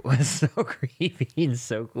so creepy and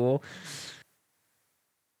so cool.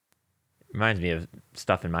 Reminds me of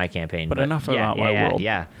stuff in my campaign. But enough about my world.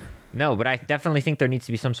 Yeah. No, but I definitely think there needs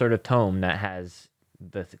to be some sort of tome that has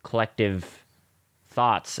the collective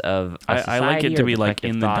thoughts of a I like it society to or be the like collective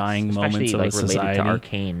in the thoughts, dying moments especially, of like a related society. to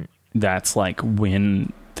arcane. That's like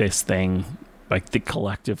when this thing, like the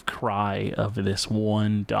collective cry of this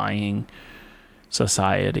one dying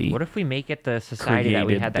society. What if we make it the society that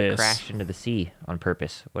we created had that this. crashed into the sea on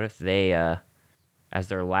purpose? What if they, as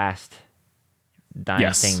their last dying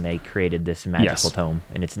Yes. thing, they created this magical Yes. tome,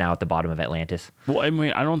 and it's now at the bottom of Atlantis? Well, I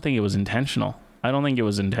mean, I don't think it was intentional. I think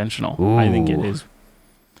it Ooh. is.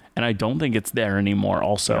 And I don't think it's there anymore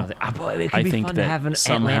also. I was like, boy, it could I be think fun to that have an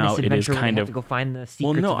somehow Atlantis it is adventure where kind they of- have to go find the secrets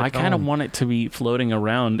Well, no, of the I kind of tome. want it to be floating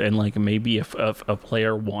around, and like maybe if a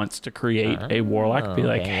player wants to create a warlock, be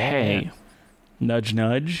like, okay, yeah, hey, yeah. nudge,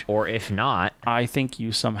 nudge. Or if not, I think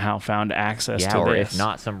you somehow found access yeah, to or this. if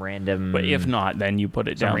not, some random. But if not, then you put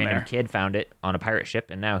it some down random there. kid found it on a pirate ship,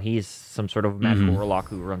 and now he's some sort of magical Mm-hmm. warlock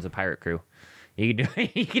who runs a pirate crew. You can do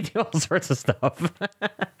you can do all sorts of stuff.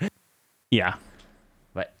 Yeah.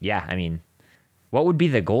 But yeah, I mean, what would be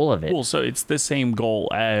the goal of it? Well, so it's the same goal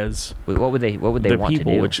as What would they the want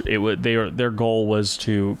people, to do? which it would their goal was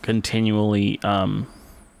to continually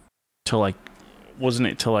to like wasn't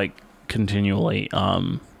it to like continually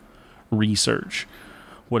research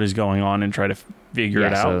what is going on and try to figure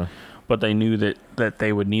it out. so- But they knew that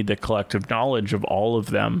they would need the collective knowledge of all of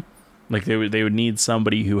them. Like they would need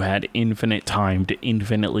somebody who had infinite time to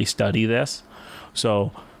infinitely study this.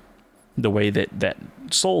 So the way that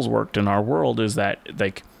souls worked in our world is that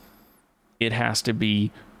like it has to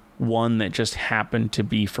be one that just happened to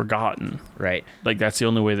be forgotten. Right. Like that's the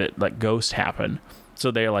only way that like ghosts happen.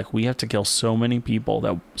 So they're like, we have to kill so many people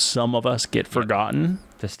that some of us get forgotten,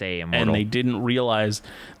 To stay immortal. and they didn't realize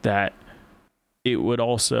that it would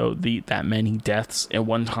also that many deaths at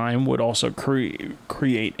one time would also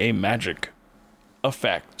create a magic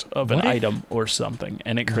effect of an What if- item or something,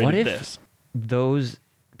 and it What created if this. those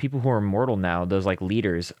people who are immortal now, those like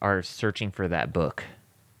leaders, are searching for that book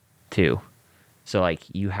too? So like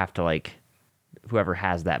you have to like whoever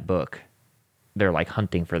has that book, they're like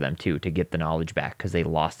hunting for them too to get the knowledge back because they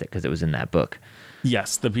lost it because it was in that book.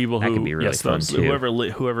 Yes, the people That who could be really yes, fun, those, too.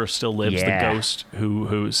 whoever still lives, Yeah. the ghost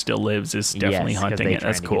who still lives is definitely Yes, 'cause hunting they it.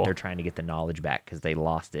 That's trying to cool. they're trying to get the knowledge back because they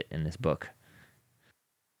lost it in this book.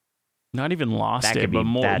 Not even lost That it, could but be-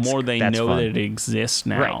 more they that's know fun. that it exists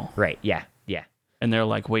now. Right. Yeah. And they're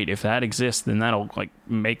like, wait, if that exists, then that'll like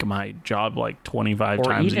make my job like 25 Or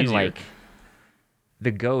times even easier. like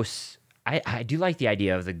the ghosts. I do like the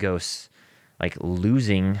idea of the ghosts like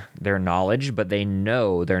losing their knowledge, but they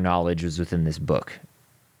know their knowledge was within this book.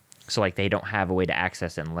 So like they don't have a way to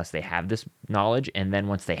access it unless they have this knowledge, and then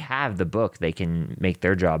once they have the book, they can make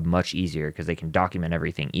their job much easier because they can document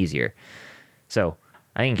everything easier. So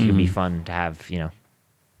I think it could be fun to have,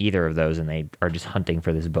 either of those, and they are just hunting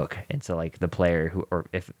for this book. And so like the player who, or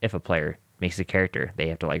if a player makes a character, they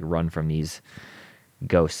have to like run from these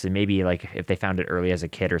ghosts. And maybe like if they found it early as a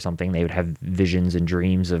kid or something, they would have visions and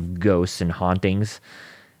dreams of ghosts and hauntings.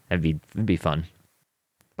 It'd be fun.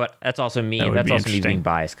 But that's also me. That would That's be also me being interesting.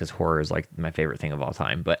 biased because horror is like my favorite thing of all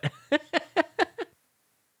time. But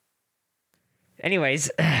anyways,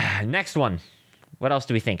 next one. What else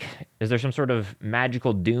do we think? Is there some sort of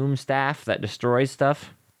magical doom staff that destroys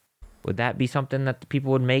stuff? Would that be something that the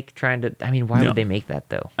people would make? I mean, why No. would they make that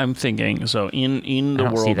though? I'm thinking, so in the I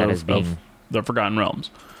don't see world that as being- of the Forgotten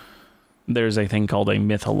Realms, there's a thing called a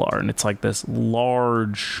Mythalar, and it's like this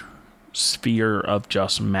large sphere of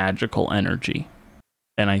just magical energy.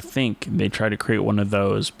 And I think they try to create one of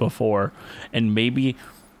those before, and maybe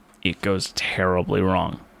it goes terribly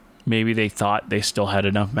wrong. Maybe they thought they still had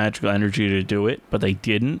enough magical energy to do it, but they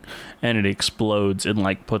didn't, and it explodes and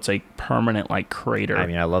like puts a permanent like crater I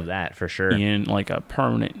mean, I love that for sure. in like a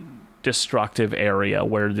permanent destructive area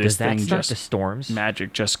where this Does that thing start just the storms?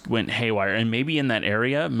 magic just went haywire, and maybe in that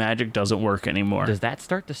area magic doesn't work anymore. Does that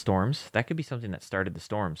start the storms? That could be something that started the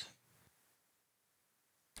storms.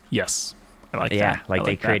 Yes, I like Yeah, that. like I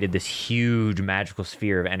they that. created this huge magical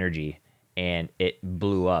sphere of energy, and it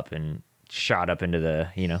blew up and shot up into the,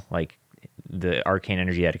 like the arcane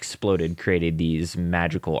energy that exploded created these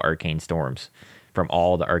magical arcane storms from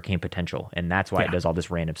all the arcane potential, and that's why it Yeah. does all this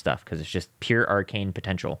random stuff, because it's just pure arcane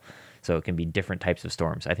potential. So it can be different types of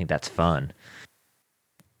storms. I think that's fun.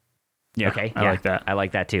 Yeah, Okay, I yeah, like that. I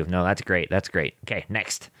like that too. No, that's great. That's great. Okay,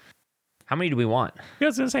 next. How many do we want? I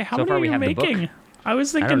was gonna say, how So many far are we you have the book. making? I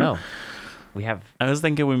was I thinking. don't know. We have I was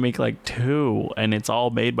thinking we make like 2, and it's all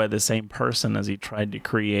made by the same person as he tried to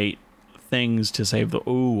create things to save the.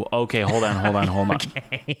 Ooh, okay, hold on.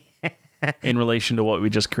 In relation to what we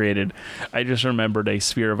just created, I just remembered a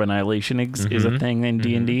sphere of annihilation is a thing in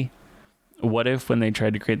D&D. What if when they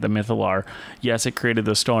tried to create the Mythalar, yes, it created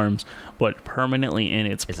the storms, but permanently in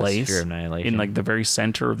its It's a place, sphere of annihilation. in like the very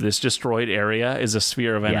center of this destroyed area, is a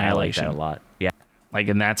sphere of yeah, I like annihilation. that a lot. Yeah. Like,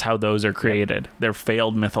 and that's how those are created. They're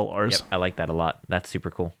failed Mythalars. Yep, I like that a lot. That's super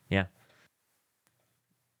cool. Yeah.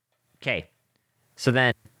 Okay. So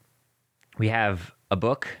then we have a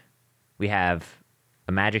book. We have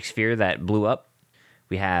a magic sphere that blew up.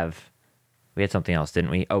 We had something else,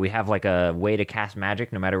 didn't we? Oh, we have like a way to cast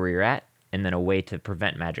magic no matter where you're at, and then a way to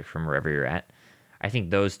prevent magic from wherever you're at. I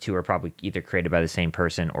think those two are probably either created by the same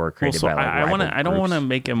person or Well, created so by like I want to. rival I don't want to groups.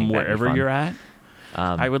 make I them think that'd be wherever fun. you're at.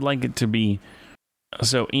 I would like it to be.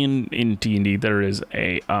 So in D&D there is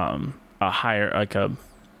a higher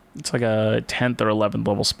it's like a 10th or 11th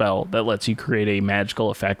level spell that lets you create a magical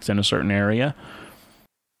effect in a certain area.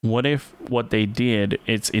 What if what they did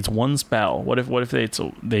it's one spell? What if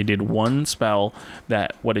they did one spell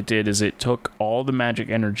that what it did is it took all the magic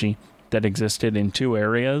energy that existed in 2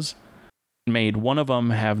 areas, made one of them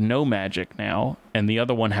have no magic now, and the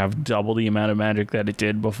other one have double the amount of magic that it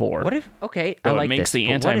did before. What if? Okay, So I like it makes this, the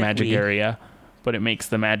but what if anti-magic we- area, but it makes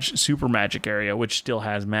the super magic area, which still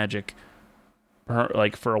has magic,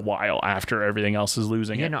 for a while after everything else is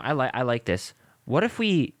losing Yeah, it. no, I like this. What if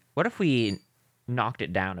we knocked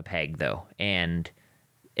it down a peg though, and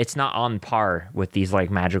it's not on par with these like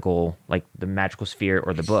magical, like the magical sphere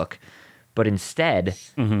or the book, but instead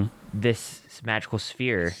this magical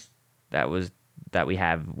sphere that we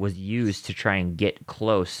have was used to try and get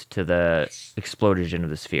close to the explosion of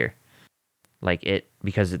the sphere,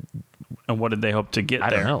 because And what did they hope to get I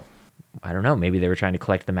there? don't know. Maybe they were trying to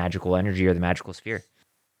collect the magical energy or the magical sphere.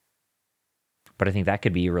 But I think that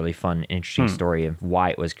could be a really fun, interesting story of why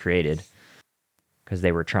it was created. Because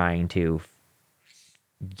they were trying to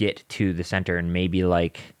get to the center, and maybe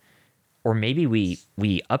or maybe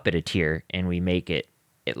we up it a tier and we make it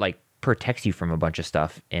like protects you from a bunch of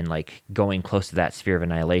stuff, and like going close to that sphere of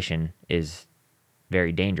annihilation is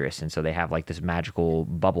very dangerous, and so they have like this magical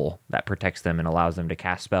bubble that protects them and allows them to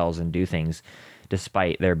cast spells and do things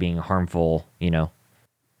despite there being harmful,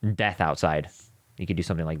 death outside. You could do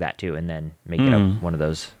something like that too, and then make it up one of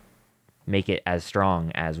those, make it as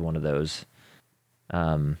strong as one of those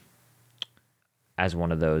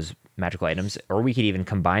magical items. Or we could even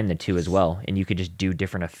combine the two as well, and you could just do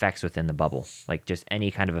different effects within the bubble, like just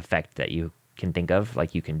any kind of effect that you can think of.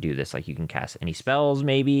 Like you can do this, like you can cast any spells,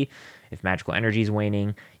 maybe if magical energy is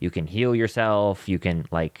waning, you can heal yourself, you can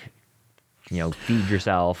feed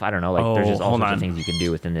yourself. I don't know, there's just all hold sorts on. of things you can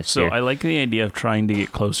do within this So sphere. I like the idea of trying to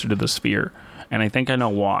get closer to the sphere, and I think I know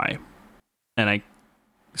why. And I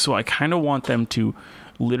kind of want them to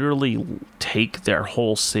literally take their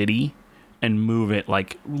whole city and move it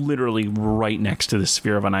like literally right next to the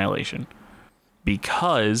sphere of annihilation.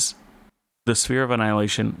 because the Sphere of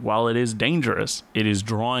Annihilation, while it is dangerous, it is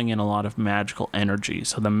drawing in a lot of magical energy.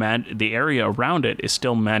 So the area around it is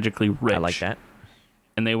still magically rich. I like that.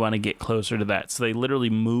 And they want to get closer to that. So they literally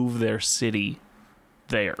move their city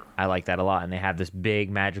there. I like that a lot. And they have this big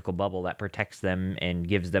magical bubble that protects them and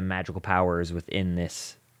gives them magical powers within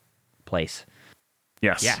this place.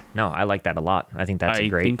 Yes. Yeah. No, I like that a lot. I think that's a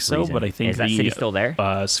great I think so, reason. but I think is that city still there?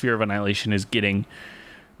 Sphere of Annihilation is getting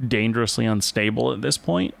dangerously unstable at this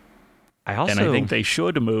point. And I think they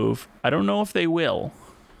should move. I don't know if they will.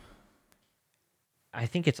 I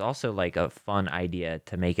think it's also like a fun idea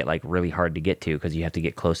to make it like really hard to get to because you have to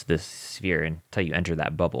get close to this sphere until you enter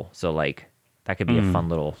that bubble. So like that could be a fun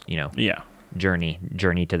little,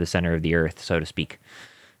 journey to the center of the earth, so to speak.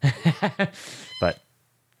 But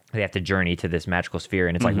they have to journey to this magical sphere,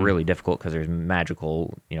 and it's like really difficult because there's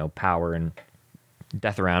magical, power and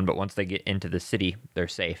death around. But once they get into the city, they're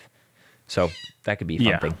safe. So that could be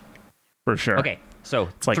a fun thing. For sure. Okay, so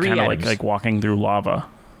it's like 3 kind of items. like walking through lava.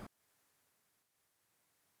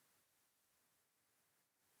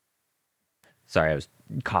 Sorry, I was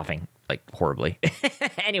coughing like horribly.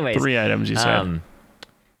 Anyways, 3 items you said.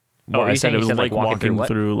 I said it was like walking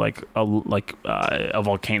through like a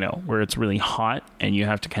volcano where it's really hot and you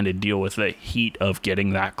have to kind of deal with the heat of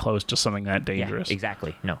getting that close to something that dangerous. Yeah,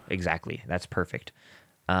 exactly. No, exactly. That's perfect.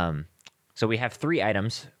 So we have 3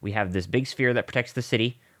 items. We have this big sphere that protects the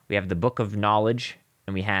city. We have the Book of Knowledge,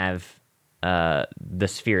 and we have the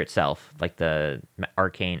sphere itself, like the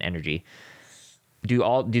arcane energy.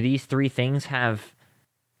 Do these 3 things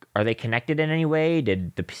are they connected in any way?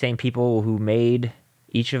 Did the same people who made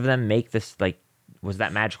each of them make this, like, was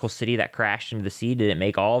that magical city that crashed into the sea? Did it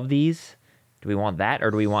make all of these? Do we want that,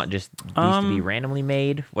 or do we want just these to be randomly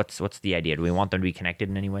made? What's the idea? Do we want them to be connected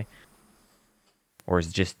in any way? Or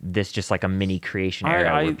is this like a mini creation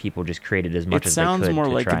era where people just created as much as they could? It sounds more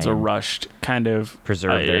like it's a rushed kind of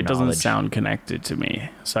preserve their It doesn't knowledge. sound connected to me.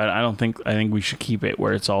 So I think we should keep it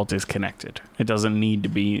where it's all disconnected. It doesn't need to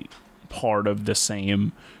be part of the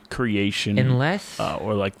same creation Unless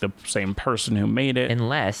or like the same person who made it.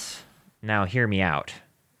 Unless, now hear me out.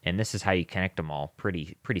 And this is how you connect them all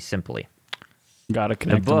pretty simply. Gotta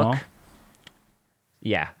connect them all.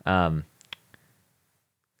 Yeah.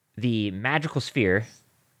 The magical sphere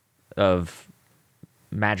of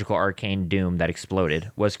magical arcane doom that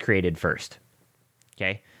exploded was created first.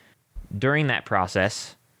 Okay? During that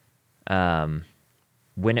process,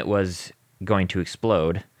 when it was going to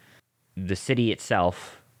explode, the city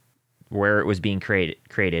itself, where it was being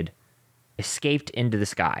created, escaped into the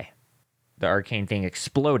sky. The arcane thing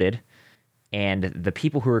exploded, and the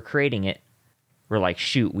people who were creating it were like,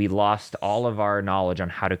 shoot, we lost all of our knowledge on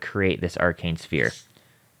how to create this arcane sphere.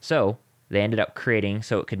 So they ended up creating,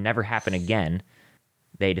 so it could never happen again,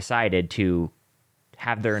 they decided to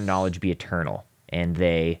have their knowledge be eternal. And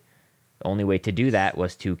the only way to do that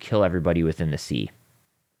was to kill everybody within the sea.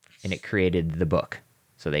 And it created the book.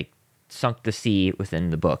 So they sunk the sea within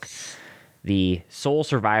the book. The sole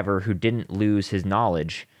survivor who didn't lose his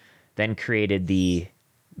knowledge then created the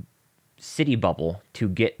city bubble to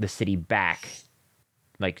get the city back,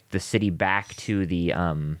 like the city back to the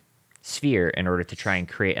sphere in order to try and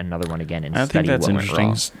create another one again and study what went wrong. I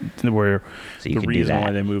think that's interesting. Where So the reason why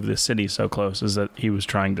they moved the city so close is that he was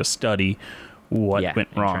trying to study what went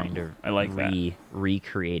wrong. Trying to I like that.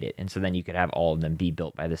 recreate it, and so then you could have all of them be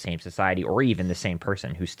built by the same society, or even the same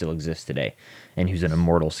person who still exists today, and who's an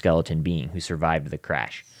immortal skeleton being who survived the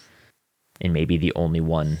crash, and maybe the only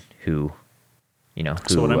one who,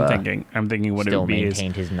 So what I'm thinking what it still would be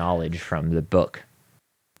maintained his knowledge from the book.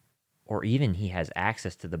 Or even he has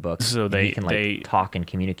access to the book, so he can talk and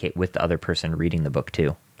communicate with the other person reading the book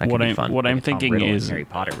too. That could be fun. What like I'm a Tom thinking Riddle in is Harry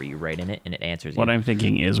Potter, where you write in it and it answers What you. I'm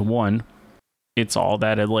thinking is, one, it's all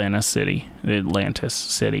that Atlantis city.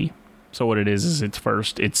 So what it is it's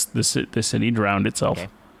first, it's the city drowned itself. Okay.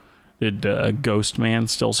 The ghost man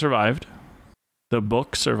still survived. The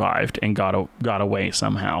book survived and got away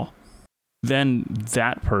somehow. Then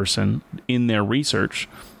that person, in their research,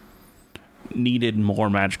 needed more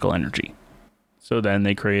magical energy. So then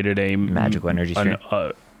they created a Magical energy sphere.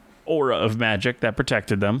 aura of magic that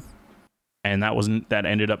protected them. And that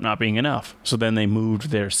ended up not being enough. So then they moved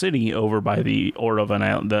their city over by the Orb of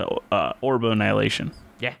Annihilation.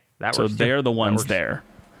 Yeah, that works. So they're too. the ones there.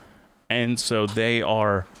 And so they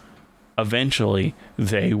are, eventually,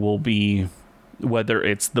 they will be, whether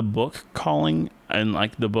it's the book calling, and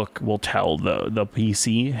like the book will tell the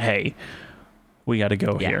PC, hey, we got to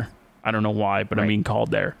go here. I don't know why, but I'm being called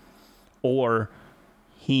there. Or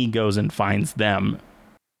he goes and finds them.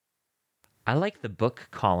 I like the book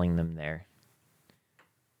calling them there.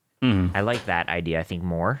 Mhm. I like that idea, I think,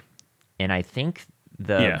 more. And I think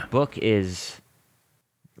the Yeah. book is...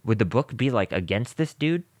 Would the book be, like, against this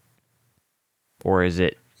dude? Or is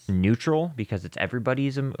it neutral because it's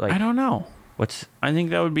everybody's... Like, I don't know. what's... I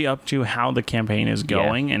think that would be up to how the campaign is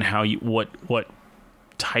going and how you what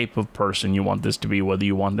type of person you want this to be. Whether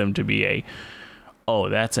you want them to be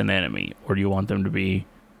that's an enemy, or do you want them to be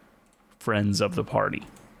friends of the party?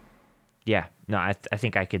 Yeah, no, I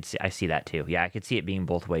think I see that too. Yeah, I could see it being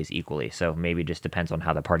both ways equally. So maybe it just depends on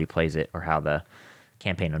how the party plays it or how the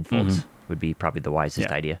campaign unfolds. Would be probably the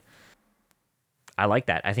wisest idea. I like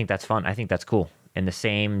that. I think that's fun. I think that's cool. And the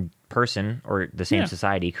same person or the same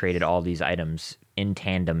society created all these items in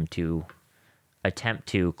tandem to attempt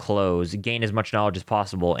to gain as much knowledge as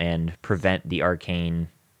possible, and prevent the arcane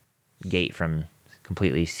gate from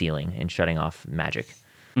completely sealing and shutting off magic.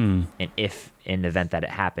 And if in the event that it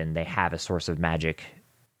happened, they have a source of magic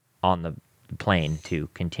on the plane to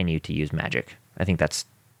continue to use magic. I think that's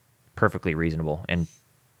perfectly reasonable and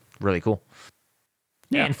really cool.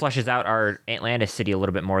 Yeah. And fleshes out our Atlantis city a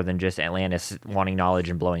little bit more than just Atlantis wanting knowledge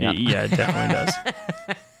and blowing up. Yeah, it definitely does.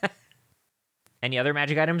 Any other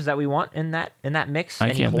magic items that we want in that mix?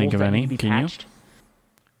 I can't think of any. Can you?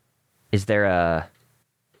 Is there I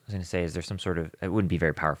was going to say, is there some sort of... It wouldn't be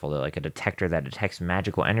very powerful, though. Like a detector that detects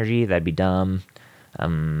magical energy? That'd be dumb.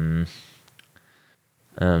 Well,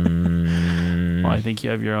 I think you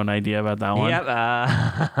have your own idea about that one. Yep.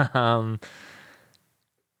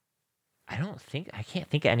 I can't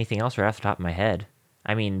think of anything else right off the top of my head.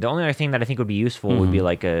 I mean, the only other thing that I think would be useful would be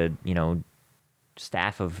like a,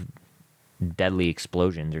 staff of deadly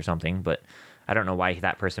explosions or something, but I don't know why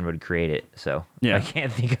that person would create it, so I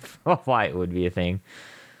can't think of why it would be a thing.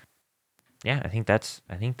 Yeah, I think that's...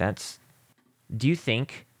 Do you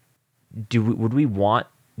think... Would we want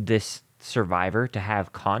this survivor to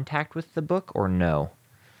have contact with the book or no?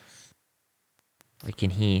 Like, can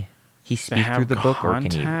he speak through the book, or can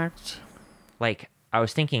he... Like, I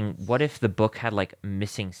was thinking, what if the book had, like,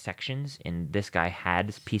 missing sections, and this guy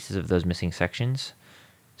had pieces of those missing sections?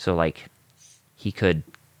 So, like, he could,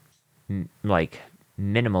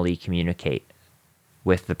 minimally communicate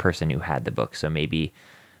with the person who had the book. So maybe,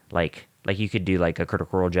 like you could do, like, a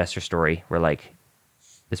Critical Role Jester story where, like,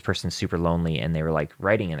 this person's super lonely, and they were, like,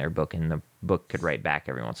 writing in their book, and the book could write back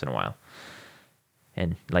every once in a while.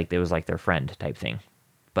 And, like, it was, like, their friend type thing.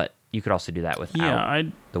 But you could also do that without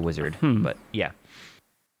the wizard. But yeah,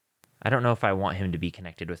 I don't know if I want him to be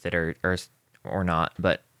connected with it or not.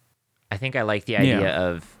 But I think I like the idea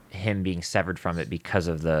of him being severed from it because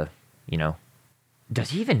of the,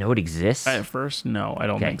 Does he even know it exists? At first, no, I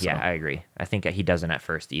don't think so. Yeah, I agree. I think he doesn't at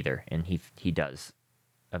first either, and he does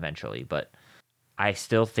eventually. But I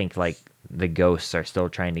still think, like, the ghosts are still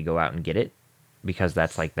trying to go out and get it, because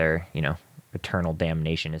that's, like, their, eternal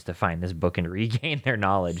damnation is to find this book and regain their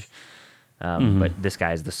knowledge. But this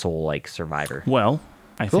guy is the sole, like, survivor. Well,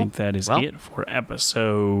 I think that is it for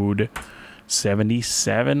episode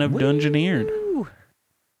 77 of Dungeoneered.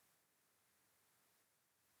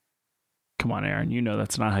 Come on, Aaron. You know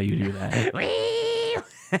that's not how you do that.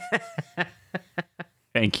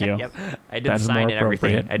 Thank you. Yep. I did the sign and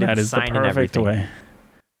everything. That is the perfect way.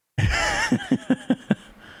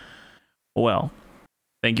 Well,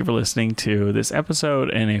 thank you for listening to this episode.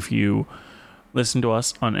 And if you listen to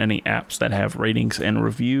us on any apps that have ratings and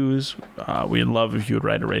reviews, we'd love if you would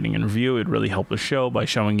write a rating and review. It'd really help the show by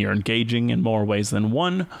showing you're engaging in more ways than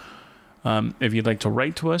one. If you'd like to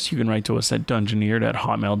write to us, you can write to us at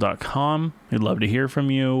dungeoneered@hotmail.com. We'd love to hear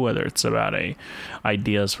from you, whether it's about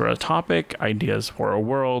ideas for a topic, ideas for a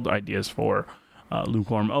world, ideas for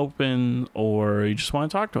Lukewarm Open, or you just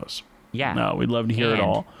want to talk to us. Yeah. No, we'd love to hear it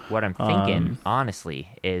all. What I'm thinking, honestly,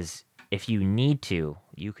 is if you need to,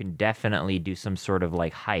 you can definitely do some sort of,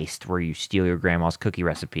 like, heist where you steal your grandma's cookie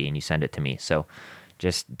recipe and you send it to me. So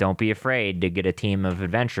just don't be afraid to get a team of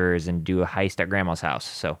adventurers and do a heist at grandma's house.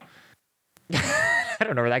 So I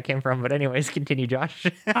don't know where that came from, but anyways, continue, Josh.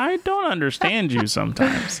 I don't understand you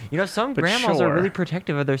sometimes. Some grandmas are really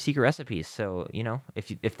protective of their secret recipes. So,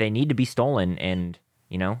 if they need to be stolen and,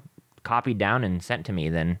 copied down and sent to me,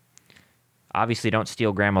 then obviously don't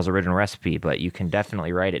steal grandma's original recipe, but you can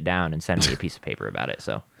definitely write it down and send me a piece of paper about it.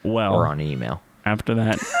 So, or on an email. After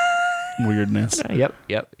that weirdness. Yep.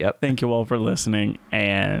 Thank you all for listening.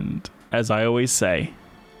 And as I always say,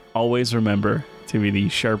 always remember to be the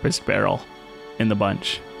sharpest barrel in the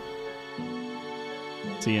bunch.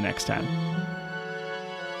 See you next time.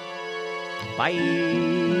 Bye.